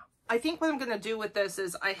I think what I'm going to do with this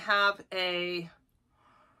is I have an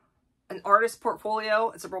artist portfolio.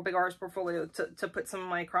 It's a real big artist portfolio to put some of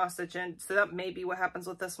my cross stitch in. So that may be what happens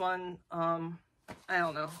with this one. I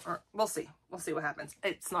don't know, or we'll see. We'll see what happens.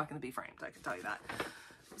 It's not going to be framed, I can tell you that.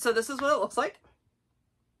 So this is what it looks like.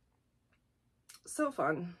 So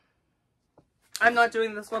fun. I'm not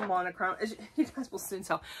doing this one monochrome, as you guys will soon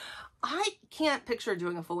tell. I can't picture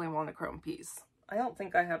doing a fully monochrome piece. I don't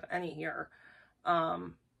think I have any here.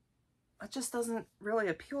 It just doesn't really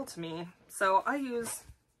appeal to me. So I use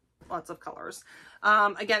lots of colors.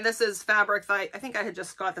 Again, this is fabric that I think I had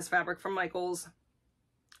just got this fabric from Michael's.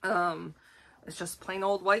 It's just plain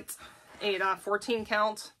old white Aida 14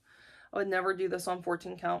 count. I would never do this on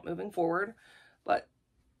 14 count moving forward, but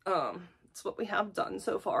it's what we have done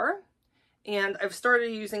so far. And I've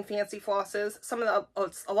started using fancy flosses.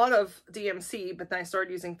 It's a lot of DMC, but then I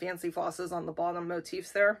started using fancy flosses on the bottom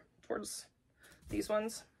motifs there towards these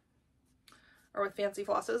ones, or with fancy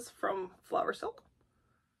flosses from Flower Silk.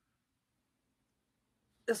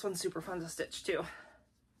 This one's super fun to stitch too.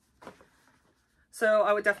 So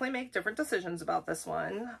I would definitely make different decisions about this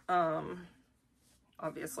one.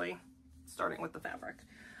 Obviously, starting with the fabric.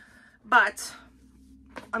 But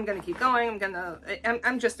I'm going to keep going.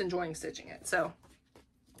 I'm just enjoying stitching it. So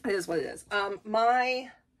it is what it is.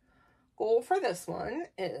 My goal for this one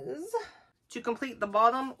is to complete the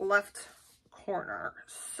bottom left corner.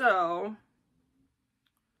 So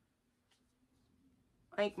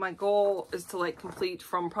I think my goal is to like complete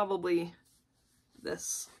from probably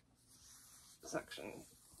this section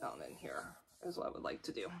down in here is what I would like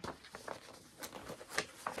to do.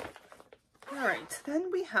 All right,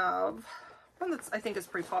 then we have one that's I think is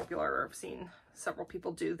pretty popular. I've seen several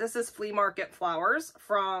people do. This is Flea Market Flowers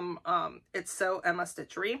from It's So Emma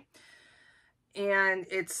Stitchery, and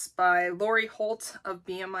it's by Lori Holt of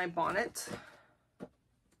BMI Bonnet.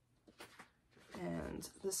 And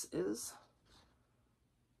this is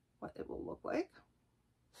what it will look like.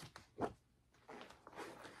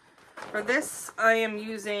 For this, I am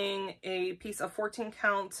using a piece of 14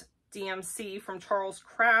 count DMC from Charles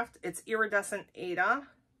Craft. It's Iridescent Aida,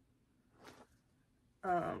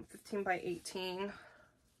 15 by 18.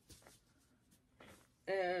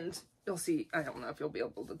 And you'll see, I don't know if you'll be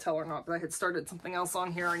able to tell or not, but I had started something else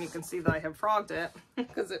on here, and you can see that I have frogged it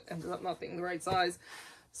because it ended up not being the right size.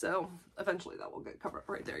 So eventually that will get covered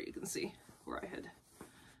right there. You can see where I had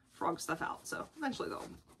frogged stuff out. So eventually they'll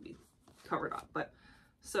be covered up. But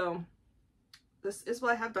so this is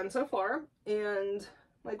what I have done so far. And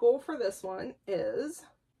my goal for this one is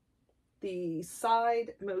the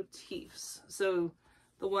side motifs. So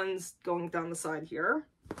the ones going down the side here,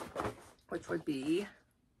 which would be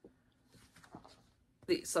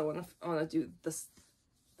these. So I want to do this,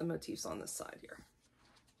 the motifs on this side here.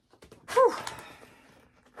 Whew.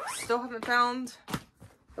 Still haven't found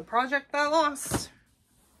the project that I lost.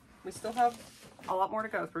 We still have a lot more to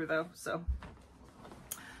go through though, so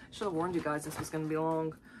should have warned you guys this was going to be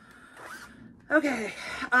long. Okay,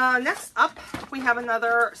 next up we have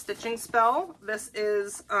another stitching spell. This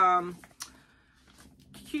is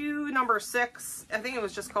Q number 6. I think it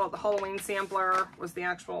was just called the Halloween Sampler was the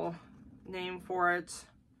actual name for it.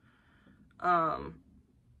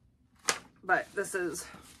 But this is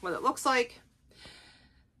what it looks like.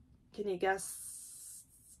 Can you guess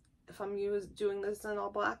if I'm doing this in all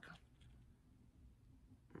black?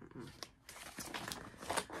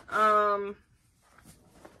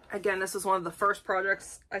 Again, this is one of the first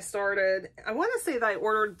projects I started. I want to say that I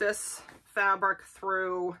ordered this fabric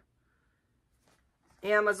through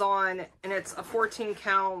Amazon, and it's a 14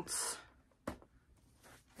 count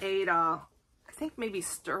Ada, I think maybe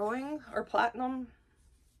sterling or platinum.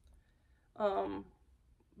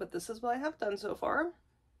 But this is what I have done so far.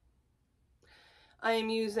 I am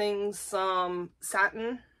using some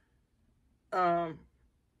satin, right?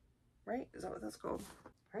 Is that what that's called?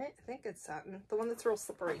 Right? I think it's satin. The one that's real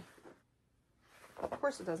slippery. Of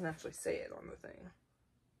course, it doesn't actually say it on the thing.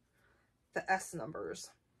 The S numbers.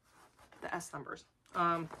 The S numbers.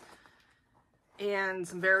 And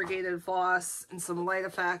some variegated floss and some light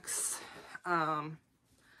effects. I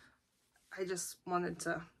just wanted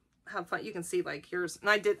to have fun. You can see, like, here's, and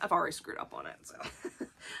I've already screwed up on it, so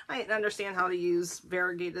I didn't understand how to use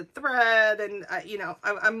variegated thread, and you know,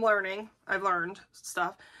 I'm learning. I've learned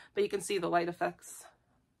stuff, but you can see the light effects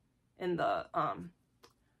in the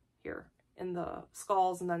here in the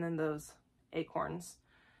skulls and then in those acorns,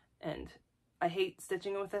 and I hate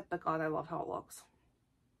stitching with it, but God, I love how it looks.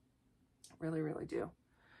 Really, really do.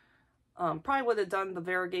 Probably would have done the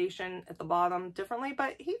variegation at the bottom differently,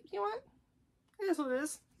 but you know what? It is what it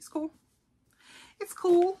is. It's cool. It's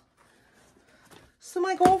cool. So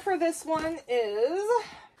my goal for this one is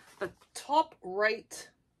the top right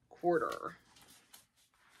quarter.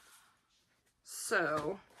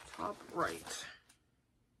 So, top right.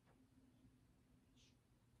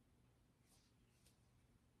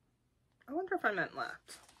 I wonder if I meant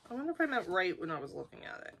left. I wonder if I meant right when I was looking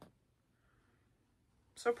at it.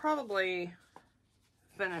 So probably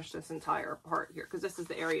finish this entire part here, because this is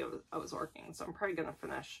the area I was working. So I'm probably going to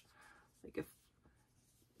finish, like, if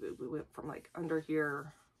we went from like under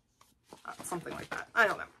here, something like that. I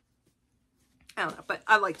don't know, but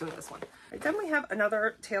I like doing this one. Right, then we have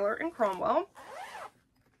another Taylor and Cromwell.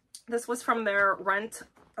 This was from their rent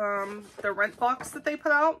box that they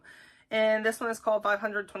put out, and this one is called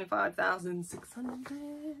 525,600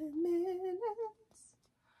 minutes.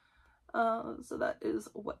 So that is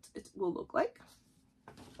what it will look like.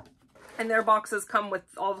 And their boxes come with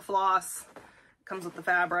all the floss, comes with the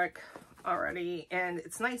fabric already, and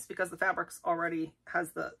it's nice because the fabrics already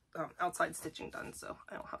has the outside stitching done, so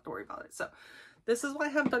I don't have to worry about it. So this is what I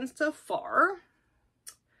have done so far,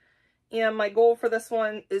 and my goal for this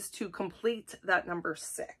one is to complete that number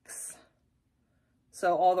 6.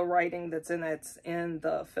 So all the writing that's in it and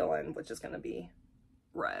the fill-in, which is going to be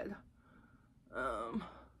red.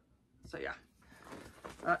 So yeah,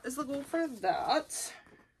 that is the goal for that.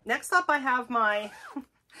 Next up, I have my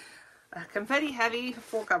confetti heavy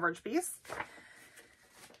full coverage piece.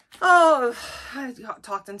 Oh, I got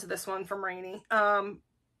talked into this one from Rainy.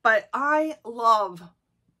 But I love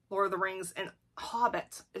Lord of the Rings, and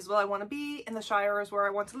Hobbit is what I want to be, and the Shire is where I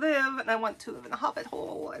want to live, and I want to live in a Hobbit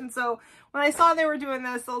hole. And so when I saw they were doing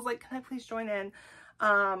this, I was like, can I please join in?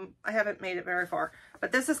 I haven't made it very far,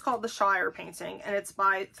 but this is called the Shire painting, and it's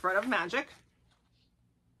by Thread of Magic.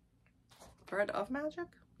 Thread of Magic?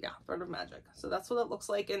 Yeah, Thread of Magic. So that's what it looks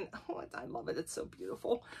like, and oh, I love it. It's so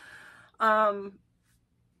beautiful.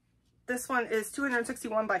 This one is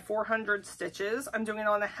 261 by 400 stitches. I'm doing it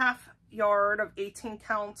on a half yard of 18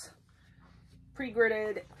 count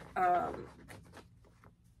pre-gridded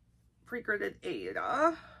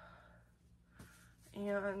Ada.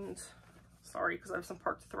 And sorry, because I have some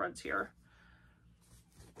parked threads here.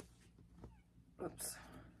 Oops.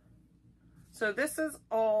 So this is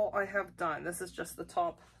all I have done. This is just the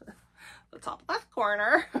top left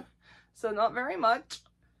corner. So not very much.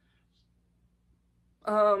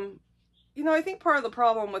 You know, I think part of the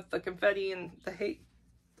problem with the confetti and the hate,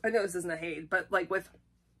 I know this isn't a hate, but like with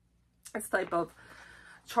this type of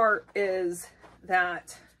chart, is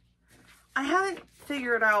that I haven't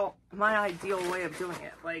figured out my ideal way of doing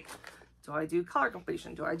it. Like, do I do color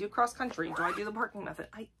completion? Do I do cross country? Do I do the parking method?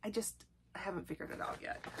 I haven't figured it out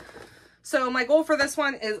yet. So my goal for this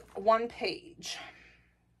one is 1 page,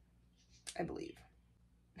 I believe.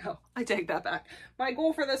 No, I take that back. My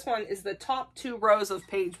goal for this one is the top 2 rows of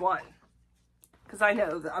page 1. Because I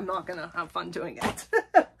know that I'm not going to have fun doing it.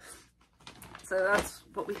 So that's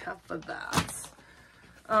what we have for that.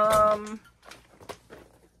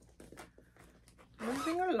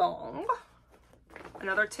 Moving along.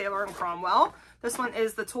 Another Taylor and Cromwell. This one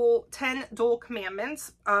is the 10 Dual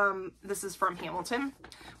Commandments. This is from Hamilton.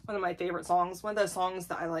 One of my favorite songs. One of those songs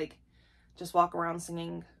that I like just walk around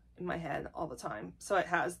singing in my head all the time. So it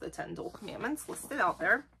has the 10 Dual Commandments listed out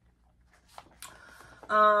there.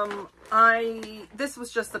 This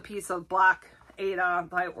was just a piece of black Ada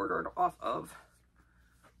that I ordered off of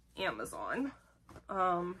Amazon.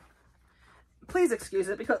 Please excuse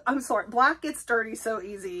it because I'm sorry, black gets dirty so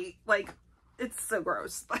easy. Like, it's so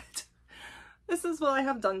gross, but this is what I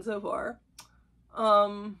have done so far.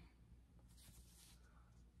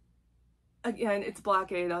 Again, it's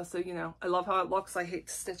black Ada, so you know, I love how it looks. I hate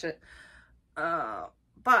to stitch it.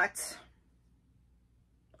 But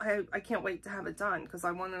I can't wait to have it done because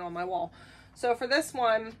I want it on my wall. So for this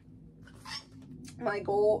one, my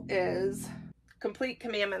goal is complete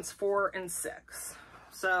Commandments 4 and 6.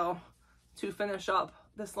 So to finish up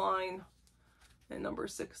this line and number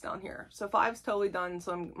 6 down here. So 5's totally done.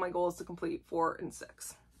 So my goal is to complete 4 and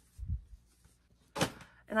 6.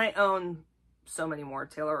 And I own so many more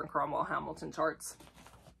Taylor and Cromwell Hamilton charts.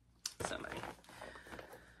 So many.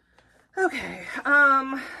 Okay.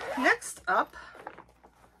 Next up,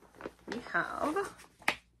 we have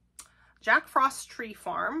Jack Frost's Tree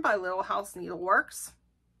Farm by Little House Needleworks.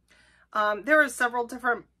 There are several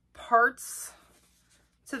different parts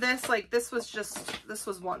to this. Like this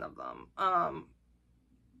was one of them.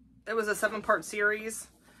 It was a 7-part series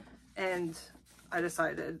and I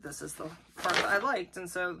decided this is the part that I liked, and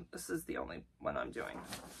so this is the only one I'm doing.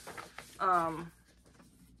 And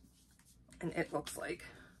it looks like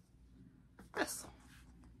this.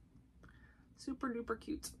 Super duper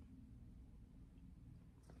cute.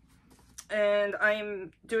 And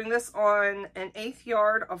I'm doing this on an 1/8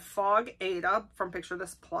 yard of Fog Ada from Picture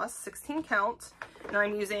This Plus, 16 count. And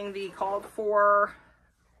I'm using the called for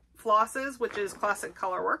flosses, which is Classic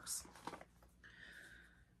Colorworks.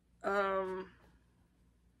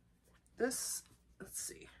 Let's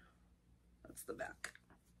see, that's the back.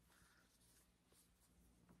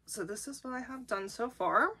 So this is what I have done so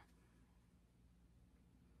far.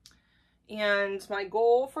 And my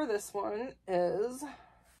goal for this one is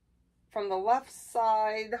from the left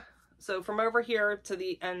side, so from over here to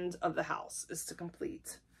the end of the house is to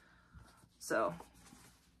complete. So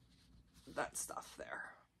that stuff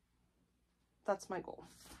there. That's my goal.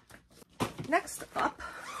 Next up,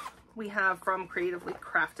 we have from Creatively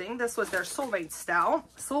Crafting. This was their Soulmates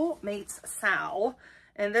Sal,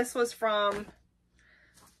 and this was from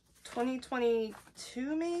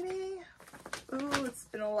 2022 maybe? Ooh, it's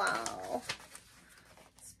been a while.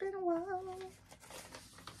 It's been a while.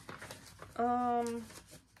 Let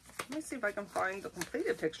me see if I can find the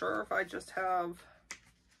completed picture or if I just have...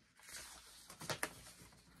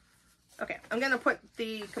 Okay, I'm gonna put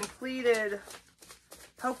the completed...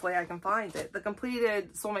 Hopefully I can find it. The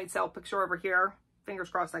completed Soulmate Sale picture over here. Fingers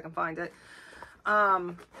crossed I can find it.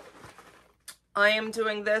 I am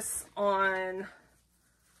doing this on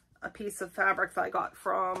a piece of fabric that I got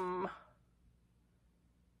from...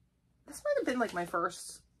 This might have been like my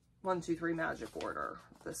first 1, 2, 3 magic order,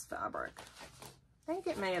 this fabric. I think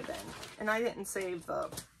it may have been. And I didn't save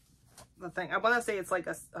the thing. I want to say it's like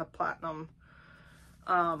a platinum.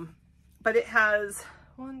 But it has...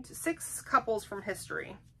 6 couples from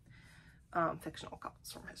history, fictional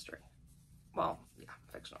couples from history. Well, yeah,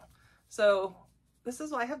 fictional. So this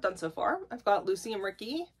is what I have done so far. I've got Lucy and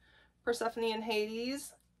Ricky, Persephone and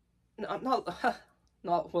Hades. No,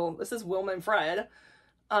 not Will. This is Wilma and Fred.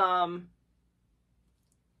 Persephone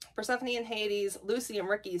and Hades, Lucy and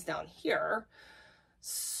Ricky's down here.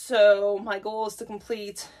 So my goal is to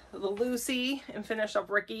complete the Lucy and finish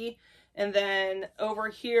up Ricky. And then over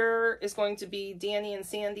here is going to be Danny and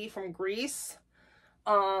Sandy from Greece.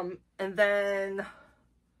 And then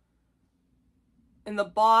in the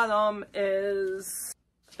bottom is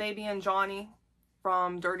Baby and Johnny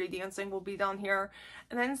from Dirty Dancing will be down here.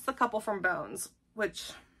 And then it's the couple from Bones,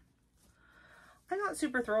 which I'm not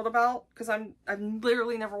super thrilled about because I've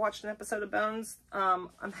literally never watched an episode of Bones.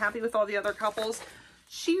 I'm happy with all the other couples.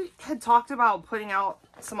 She had talked about putting out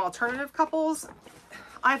some alternative couples.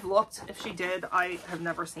 I've looked if she did. I have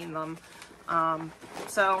never seen them.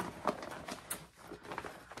 So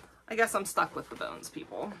I guess I'm stuck with the Bones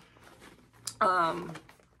people.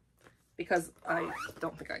 Because I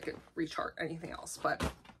don't think I could rechart anything else, but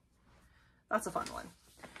that's a fun one.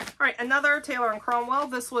 right, another Taylor & Cromwell.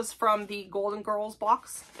 This was from the Golden Girls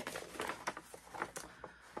box.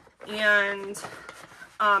 And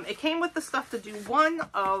it came with the stuff to do one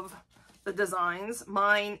of the designs.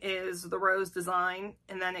 Mine is the rose design,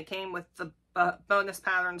 and then it came with the bonus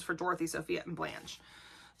patterns for Dorothy, Sophia, and Blanche.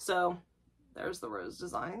 So there's the rose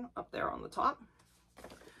design up there on the top.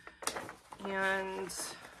 And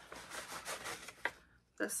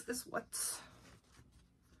this is what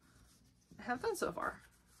I have done so far.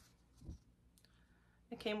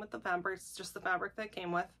 It came with the fabric. It's just the fabric that it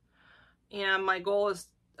came with. And my goal is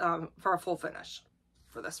for a full finish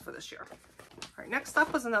for this year. All right, next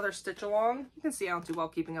up was another stitch along. You can see I don't do well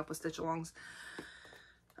keeping up with stitch alongs.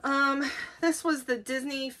 This was the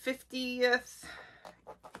Disney 50th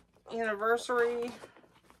anniversary.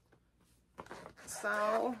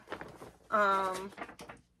 So, the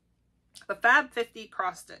Fab 50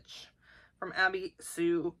 cross stitch from Abby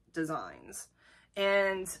Sue Designs.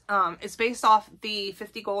 And it's based off the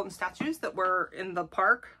 50 golden statues that were in the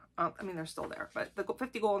park. I mean, they're still there, but the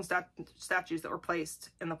 50 golden statues that were placed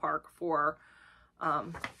in the park for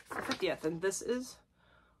the 50th. And this is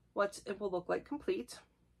what it will look like complete.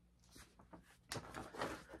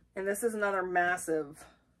 And this is another massive,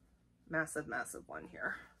 massive, massive one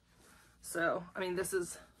here. So, I mean,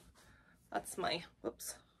 that's my,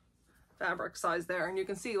 whoops, fabric size there. And you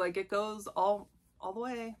can see, like, it goes all the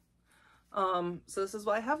way. So this is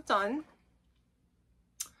what I have done.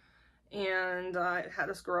 And I had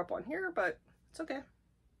a screw up on here, but it's okay.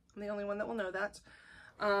 I'm the only one that will know that.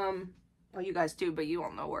 Well, you guys do, but you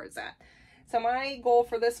won't know where it's at. So my goal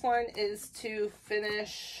for this one is to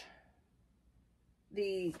finish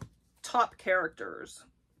the top characters.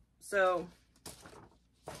 So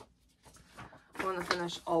I want to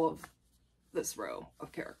finish all of this row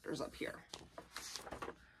of characters up here.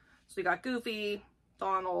 So we got Goofy,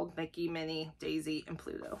 Donald, Mickey, Minnie, Daisy, and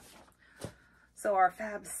Pluto. So our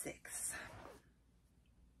Fab 6.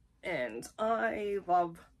 And I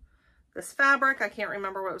love this fabric. I can't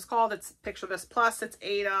remember what it was called. It's Picture This Plus. It's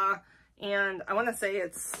Ada. And I want to say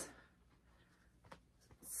it's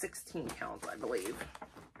 16 count, I believe.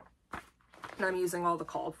 And I'm using all the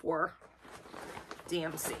called for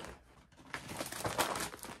DMC.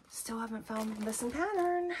 Still haven't found the missing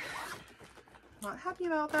pattern. Not happy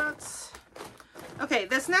about that. Okay,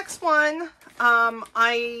 this next one,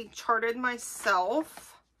 I charted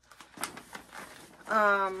myself.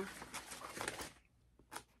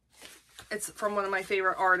 It's from one of my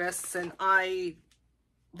favorite artists, and I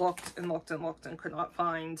looked and looked and looked and could not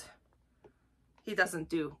find, he doesn't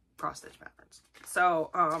do cross stitch patterns.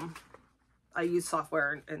 So, I used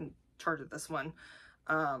software and charted this one.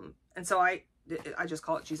 And so I just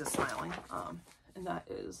call it Jesus Smiling. And that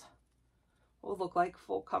is what it will look like,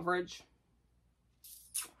 full coverage.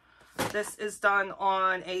 This is done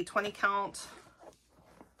on a 20 count,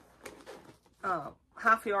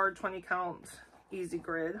 half yard, 20 count, easy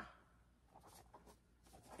grid.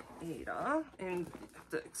 Ada, and you have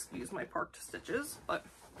to excuse my parked stitches, but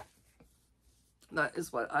that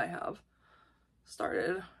is what I have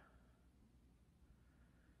started.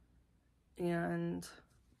 And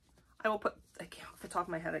I will put, I can't, off the top of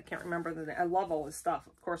my head, I can't remember the name. I love all this stuff.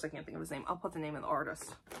 Of course I can't think of his name. I'll put the name of the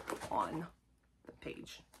artist on the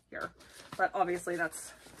page here. But obviously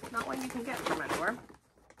that's not one you can get from anywhere.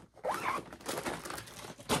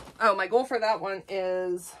 Oh, my goal for that one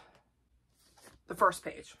is the first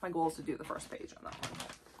page. My goal is to do the first page on that one.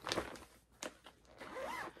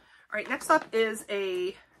 All right, next up is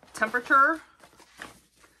a temperature,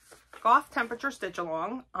 Goth temperature stitch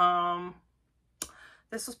along.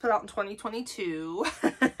 This was put out in 2022.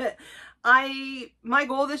 My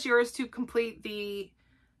goal this year is to complete the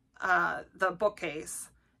bookcase,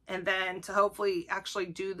 and then to hopefully actually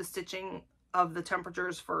do the stitching of the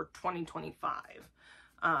temperatures for 2025.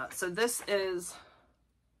 So this is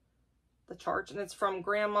the chart, and it's from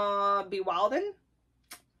Grandma B. Wilden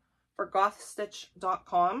for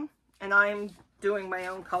gothstitch.com, and I'm doing my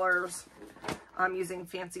own colors. I'm using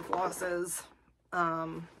fancy glosses.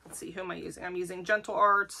 Let's see, who am I using? I'm using Gentle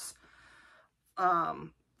Arts,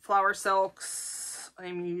 Flower Silks.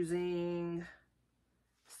 I'm using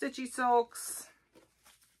Stitchy Silks.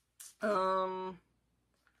 Anything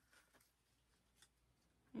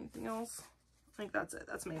else? I think that's it.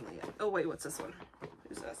 That's mainly it. Oh wait, what's this one?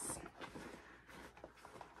 Who's this?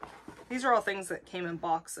 These are all things that came in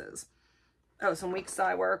boxes. Oh, some Weeks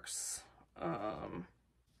Dye Works. I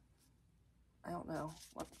don't know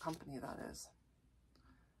what company that is.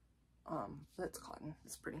 But it's cotton.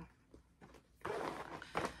 It's pretty.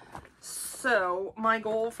 So my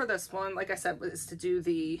goal for this one, like I said, was to do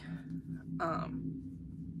the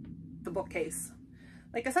bookcase.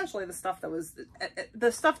 like essentially the stuff that was,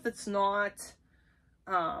 the stuff that's not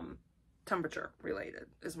temperature related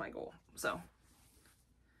is my goal. So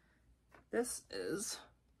this is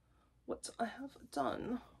what I have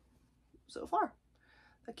done so far.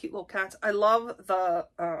 The cute little cats. I love the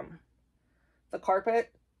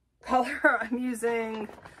carpet color I'm using.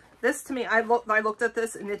 This to me, I looked at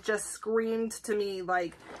this and it just screamed to me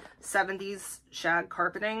like 70s shag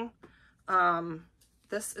carpeting.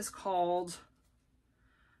 This is called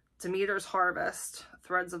Demeter's Harvest,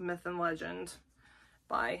 Threads of Myth and Legend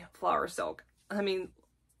by Flower Silk. I mean,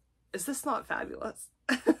 is this not fabulous?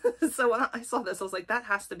 So when I saw this, I was like, that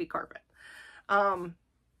has to be carpet.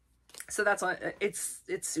 So that's why it's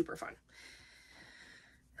super fun.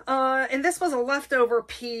 And this was a leftover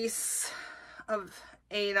piece of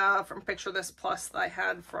Ada from Picture This Plus that I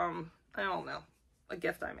had from, I don't know, a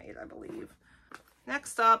gift I made, I believe.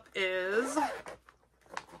 Next up is,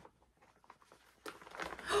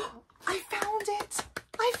 I found it!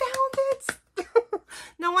 I found it!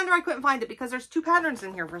 No wonder I couldn't find it, because there's 2 patterns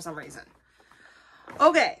in here for some reason.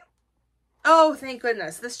 Okay. Oh, thank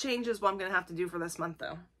goodness. This changes what I'm going to have to do for this month,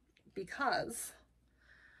 though, because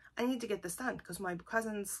I need to get this done, because my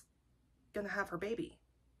cousin's going to have her baby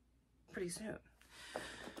pretty soon.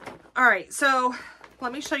 All right, so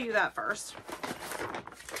let me show you that first.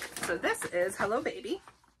 So this is Hello Baby,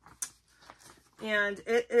 and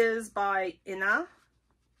it is by Ina.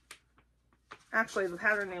 Actually, the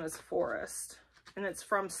pattern name is Forest, and it's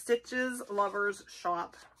from Stitches Lovers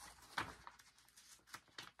Shop.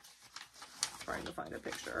 Trying to find a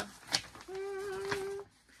picture.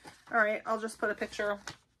 All right, I'll just put a picture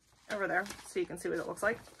over there so you can see what it looks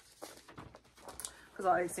like, because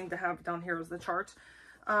all I seem to have down here is the chart.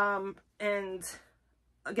 And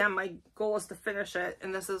again, my goal is to finish it,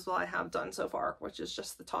 and this is what I have done so far, which is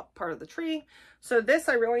just the top part of the tree. So this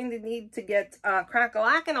I really need to get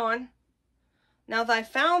crack-a-lackin' on. Now that I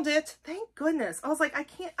found it, thank goodness. I was like,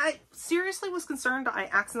 I seriously was concerned I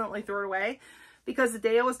accidentally threw it away, because the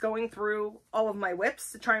day I was going through all of my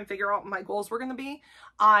WIPs to try and figure out what my goals were going to be,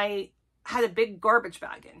 I had a big garbage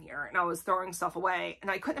bag in here and I was throwing stuff away,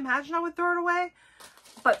 and I couldn't imagine I would throw it away.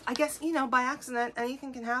 But I guess, you know, by accident,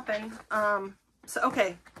 anything can happen. So,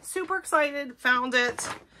 okay, super excited, found it.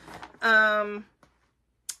 I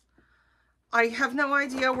have no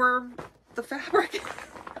idea where the fabric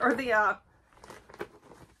or the, I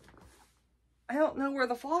don't know where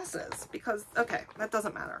the floss is, because, okay, that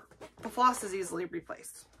doesn't matter. The floss is easily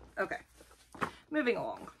replaced. Okay, moving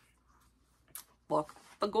along. Look,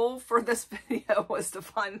 the goal for this video was to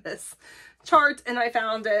find this chart, and I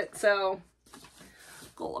found it, so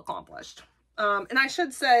goal accomplished. And I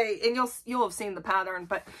should say, and you'll have seen the pattern,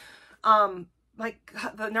 but like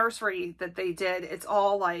the nursery that they did, it's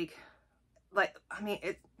all like I mean,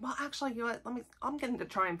 well, actually, you know what, I'm going to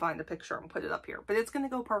try and find a picture and put it up here, but it's going to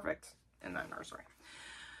go perfect in that nursery.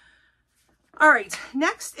 All right,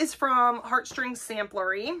 next is from Heartstrings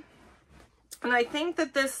Samplery, and I think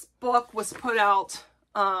that this book was put out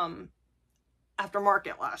after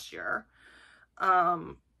market last year.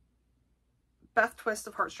 Beth Twist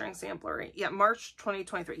of Heartstrings Samplery. Yeah, March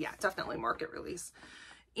 2023. Yeah, definitely market release.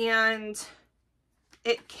 And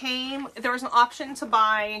it came, there was an option to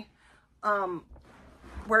buy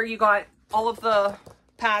where you got all of the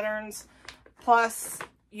patterns, plus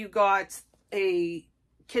you got a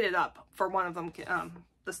kitted up for one of them,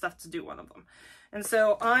 the stuff to do one of them. And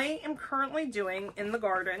so I am currently doing In the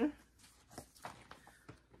Garden.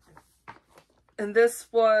 And this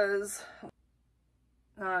was,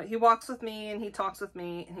 he walks with me and he talks with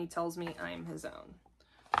me and he tells me I am his own.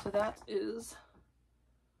 So that is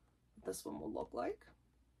what this one will look like.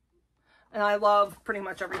 And I love pretty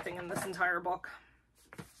much everything in this entire book.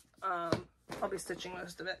 I'll be stitching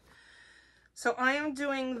most of it. So I am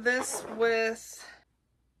doing this with,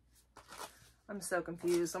 I'm so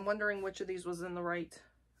confused. I'm wondering which of these was in the right,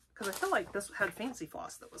 because I feel like this had Fancy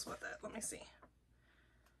Floss that was with it. Let me see.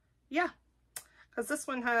 Yeah, because this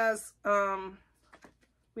one has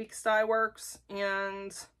Week Stye Works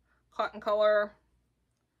and Cotton Color.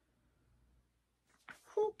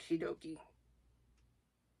 Okie dokie.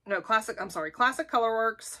 No, Classic, I'm sorry, Classic Color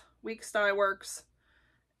Works, Week Stye Works,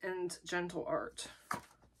 and Gentle Art.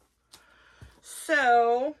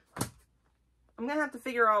 So I'm gonna have to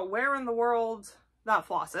figure out where in the world that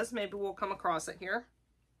floss is. Maybe we'll come across it here.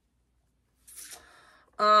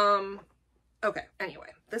 Okay, anyway,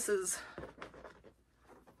 this is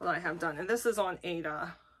what I have done, and this is on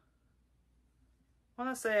Ada. I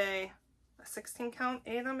want to say a 16 count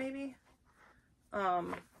Ada, maybe.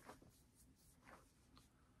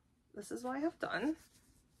 This is what I have done.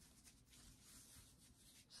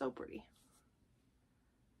 So pretty.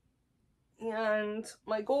 And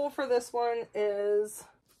my goal for this one is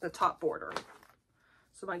the top border.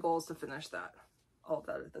 So my goal is to finish that, all of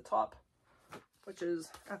that at the top, which is,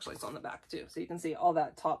 actually it's on the back too. So you can see all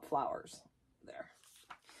that top flowers there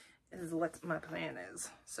is what my plan is.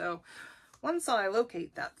 So once I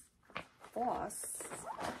locate that floss,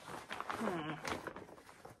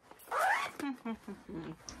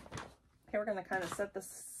 here we're gonna kind of set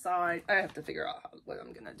this aside. I have to figure out what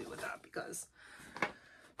I'm gonna do with that because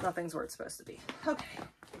nothing's where it's supposed to be. Okay.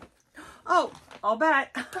 Oh, I'll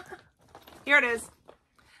bet. Here it is.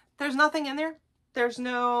 There's nothing in there. There's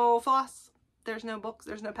no floss. There's no books.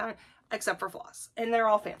 There's no pattern except for floss. And they're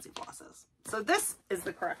all fancy flosses. So this is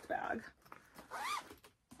the correct bag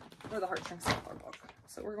for the Heartstring Sampler book.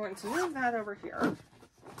 So we're going to move that over here.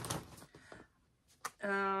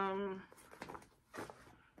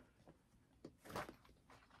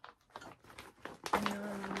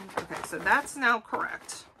 Okay, so that's now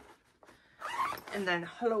correct. And then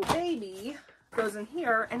Hello Baby goes in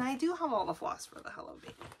here, and I do have all the floss for the Hello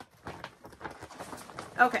Baby.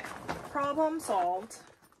 Okay, problem solved.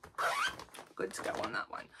 Good to go on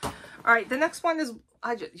that one. All right, the next one is,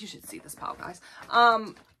 you should see this pile, guys.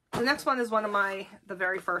 The next one is one of the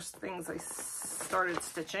very first things I started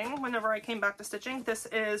stitching whenever I came back to stitching. This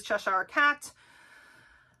is Cheshire Cat.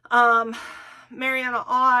 Mariana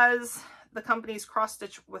Oz, the company's cross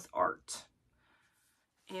stitch with art.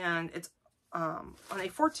 And it's on a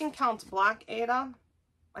 14 count black Aida.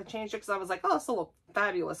 I changed it because I was like, oh, this will look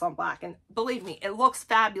fabulous on black. And believe me, it looks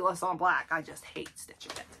fabulous on black. I just hate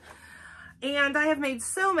stitching it. And I have made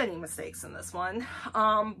so many mistakes in this one.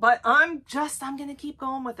 But I'm going to keep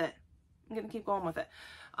going with it. I'm going to keep going with it.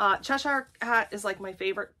 Cheshire Cat is like my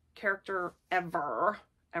favorite character ever.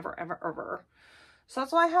 Ever. So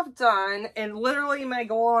that's what I have done. And literally my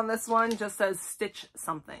goal on this one just says stitch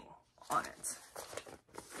something on it.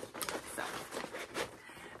 So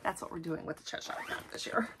that's what we're doing with the Cheshire Cat this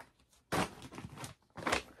year. All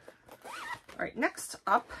right, next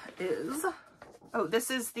up is, oh,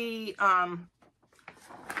 this is the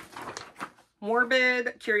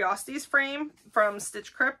Morbid Curiosities frame from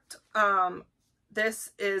Stitch Crypt.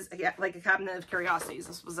 This is like a cabinet of curiosities.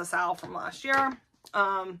 This was a sale from last year.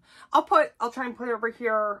 I'll try and put it over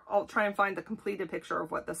here. I'll try and find the completed picture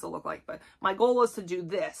of what this will look like. But my goal is to do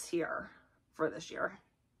this here for this year.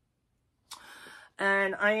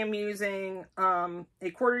 And I am using a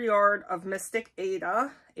 1/4 yard of Mystic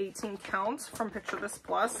Aida, 18 count from Picture This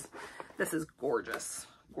Plus. This is gorgeous,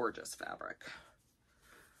 gorgeous fabric.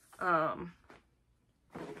 I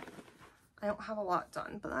don't have a lot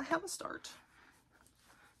done, but I have a start.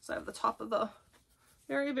 So I have the top of the,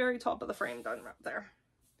 very, very top of the frame done right there.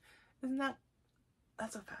 Isn't that,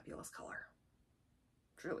 that's a fabulous color.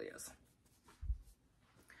 It really is.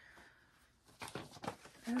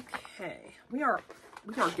 Okay, we are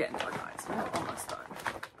getting there, guys. We're almost done.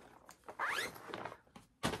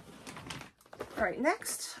 All right,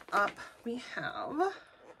 next up we have,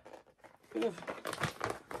 ooh,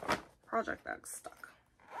 project bag stuck.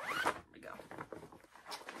 There we go.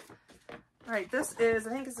 All right, this is,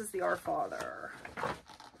 I think this is the Our Father.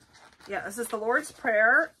 Yeah, this is the Lord's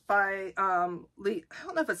Prayer by I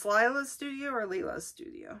don't know if it's Lila's studio or Lila's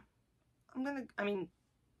studio. I mean,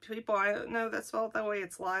 people I know that spell it that way,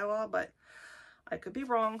 it's Lila, but I could be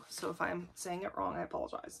wrong. So if I'm saying it wrong, I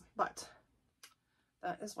apologize. But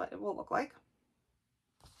that is what it will look like.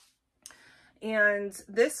 And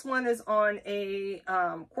this one is on a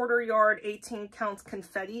 1/4 yard, 18 count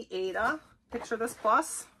confetti Aida. Picture This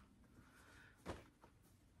Plus. You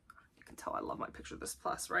can tell I love my Picture This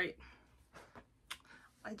Plus, right?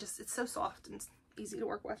 It's so soft and easy to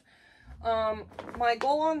work with. My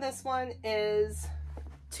goal on this one is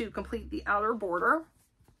to complete the outer border.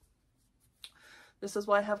 This is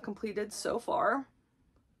what I have completed so far.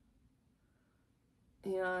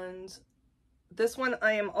 And this one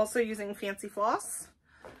I am also using Fancy Floss.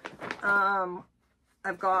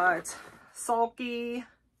 I've got Sulky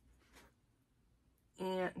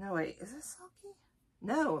and, no wait, is this Sulky?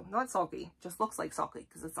 No, not Sulky. Just looks like Sulky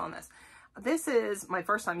because it's on this. This is my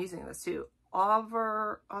first time using this too. Oh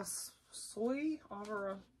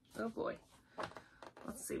boy.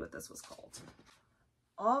 Let's see what this was called.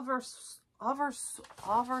 Oversoir.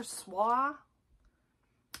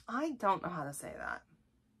 I don't know how to say that.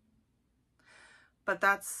 But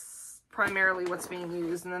that's primarily what's being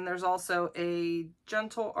used. And then there's also a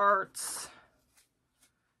Gentle Arts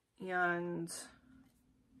and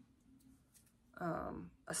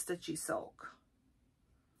a Stitchy Silk.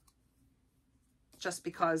 Just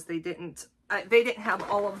because they didn't have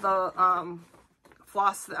all of the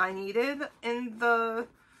floss that I needed in the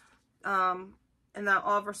in that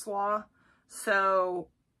Oversoir. So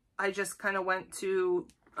I just kind of went to,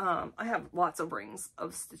 I have lots of rings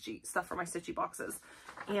of stitchy stuff for my stitchy boxes,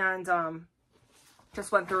 and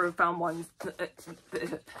just went through and found one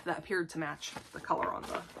that appeared to match the color on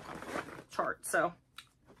the chart. So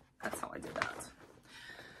that's how I did that.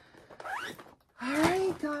 All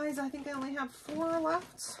right, guys, I think I only have 4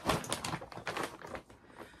 left.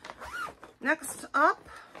 Next up,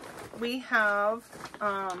 we have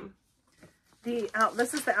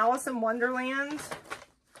this is the Alice in Wonderland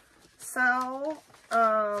cell,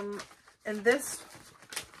 and this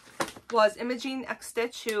was Imogene X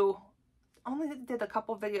Stitch, who only did a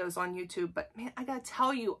couple videos on YouTube, but man, I gotta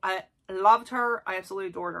tell you, I loved her. I absolutely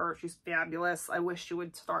adored her. She's fabulous. I wish she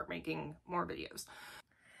would start making more videos.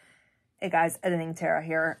 Hey guys, Editing Tara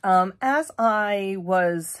here. As I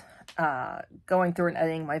was going through and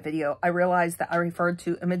editing my video, I realized that I referred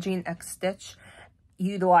to Imogene X Stitch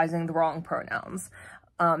utilizing the wrong pronouns.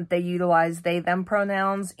 They utilize they, them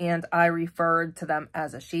pronouns, and I referred to them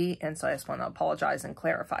as a she, and so I just want to apologize and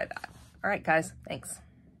clarify that. All right, guys, thanks.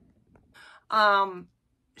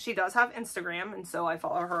 She does have Instagram, and so I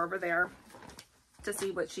follow her over there to see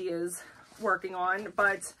what she is working on,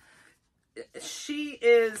 but she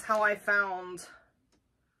is how I found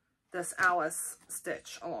this Alice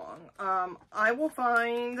stitch along. I will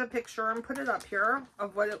find a picture and put it up here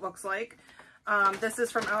of what it looks like. This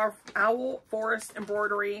is from our Owl Forest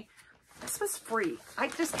Embroidery. This was free. I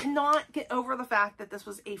just cannot get over the fact that this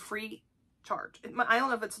was a free charge. I don't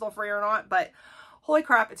know if it's still free or not, but holy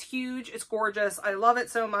crap, it's huge. It's gorgeous. I love it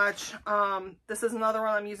so much. This is another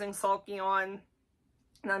one I'm using Sulky on,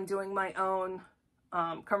 and I'm doing my own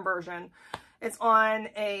conversion. It's on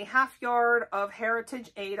a 1/2 yard of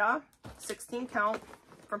Heritage Aida, 16 count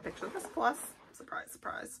from Picture This Plus. Surprise,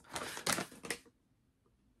 surprise.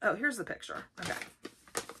 Oh, here's the picture. Okay.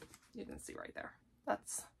 You can see right there.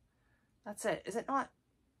 That's it. Is it not?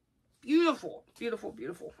 Beautiful, beautiful,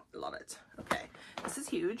 beautiful. I love it. Okay. This is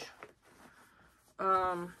huge.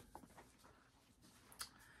 And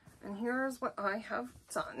here's what I have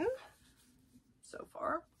done so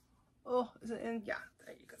far. Oh, is it in? Yeah,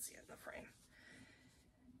 there you can see it in the frame.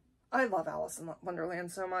 I love Alice in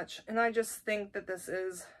Wonderland so much, and I just think that this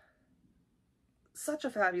is such a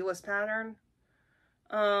fabulous pattern.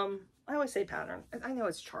 I always say pattern. I know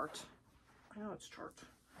it's chart. I know it's chart.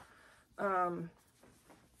 Oh,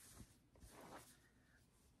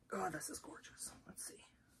 this is gorgeous. Let's see.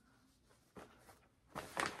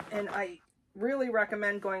 And I really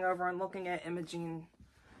recommend going over and looking at Imogene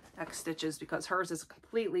X Stitches, because hers is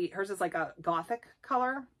like a gothic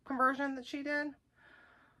color conversion that she did.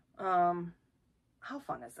 How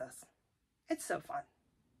fun is this? It's so fun.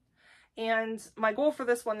 And my goal for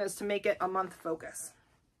this one is to make it a month focus.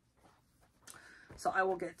 So I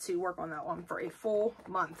will get to work on that one for a full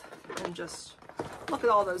month, and just look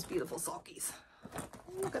at all those beautiful sulkies.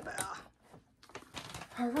 Look at that.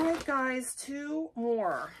 All right, guys, 2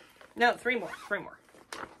 more. No, 3 more. 3 more.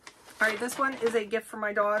 All right, this one is a gift for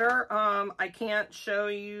my daughter. I can't show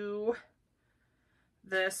you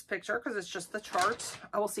this picture because it's just the chart.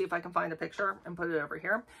 I will see if I can find a picture and put it over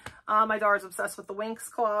here. My daughter's obsessed with the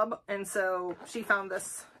Winx Club, and so she found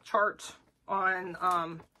this chart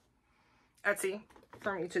on Etsy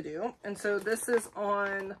for me to do. And so this is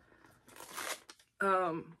on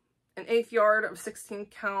an 1/8 yard of 16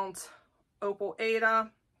 count opal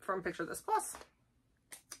Aida from Picture This Plus.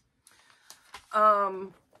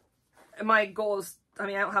 My goal is, I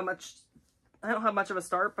mean, I don't have much of a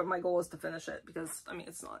start, but my goal is to finish it, because I mean,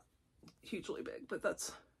 it's not hugely big, but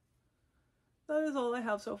that is all I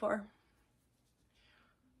have so far.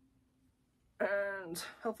 And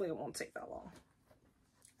hopefully it won't take that long.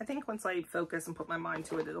 I think once I focus and put my mind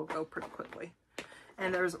to it, it'll go pretty quickly.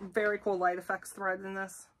 And there's very cool light effects thread in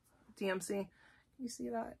this DMC. Can you see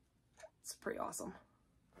that? It's pretty awesome.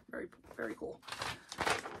 Very, very cool.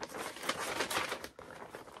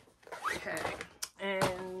 Okay,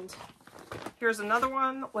 and here's another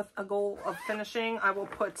one with a goal of finishing. I will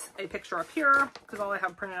put a picture up here because all I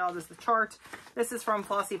have printed out is the chart. This is from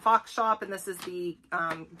Flossy Fox Shop, and this is the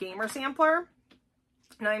gamer sampler.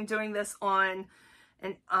 And I'm doing this on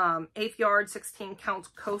an 1/8 yard, 16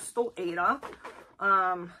 count coastal Aida.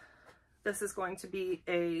 This is going to be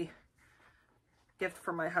a gift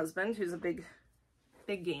for my husband, who's a big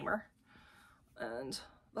gamer. And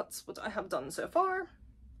that's what I have done so far.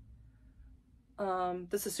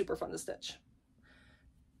 This is super fun to stitch.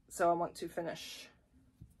 So I want to finish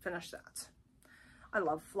that. I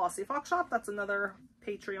love Flossy Fox Shop. That's another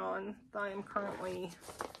Patreon that I am currently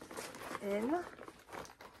in.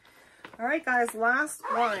 All right, guys, last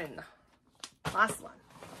one.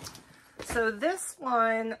 So this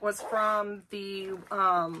one was from the,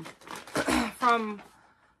 from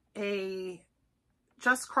a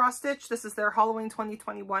Just Cross Stitch. This is their Halloween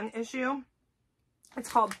 2021 issue. It's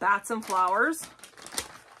called Bats and Flowers.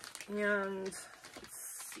 And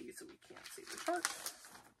let's see, so we can't see the chart.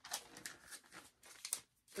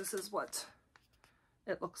 This is what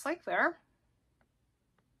it looks like there.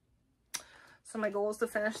 So my goal is to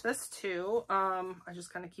finish this too. I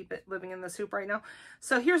just kind of keep it living in this hoop right now.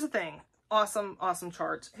 So here's the thing. Awesome, awesome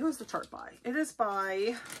chart. Who is the chart by? It is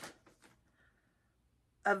by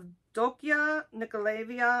Avdokia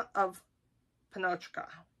Nikolaevna of Panochka.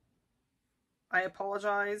 I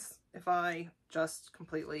apologize if I just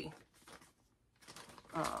completely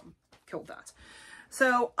killed that.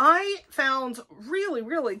 So I found really,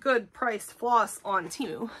 really good priced floss on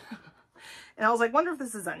Temu. And I was like, wonder if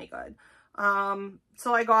this is any good.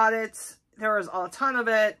 So I got it. There was a ton of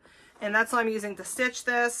it. And that's what I'm using to stitch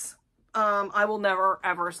this. I will never,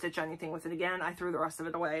 ever stitch anything with it again. I threw the rest of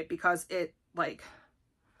it away because it, like,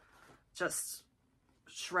 just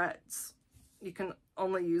shreds. You can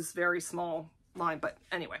only use very small line. But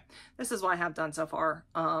anyway, this is what I have done so far.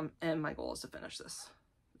 And my goal is to finish this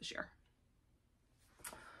year.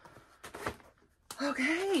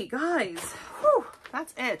 Okay, guys. Whew,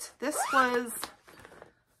 that's it. This was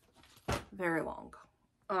very long.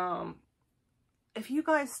 If you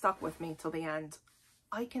guys stuck with me till the end,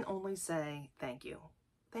 I can only say thank you.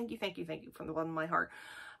 Thank you, thank you, thank you from the bottom of my heart.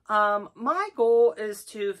 My goal is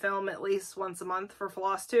to film at least once a month for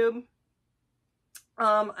FlossTube.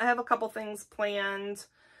 I have a couple things planned.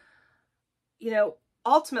 You know,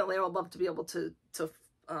 ultimately, I would love to be able to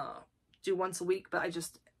do once a week, but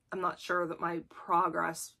I'm not sure that my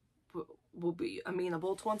progress will be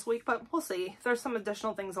amenable to once a week, but we'll see. There's some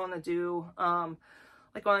additional things I want to do.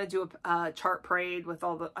 Like I want to do a chart parade with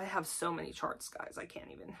all the, I have so many charts, guys. I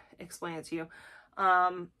can't even explain it to you.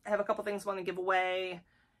 I have a couple things I want to give away,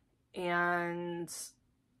 and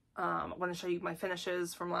I want to show you my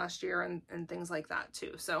finishes from last year and things like that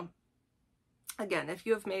too. So again, if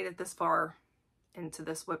you have made it this far into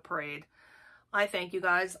this WIP Parade, I thank you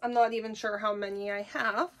guys. I'm not even sure how many I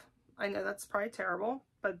have. I know that's probably terrible,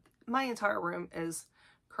 but my entire room is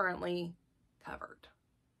currently covered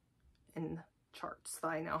in charts that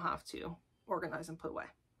I now have to organize and put away.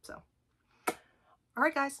 So, all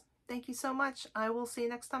right, guys. Thank you so much. I will see you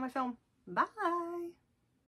next time I film. Bye.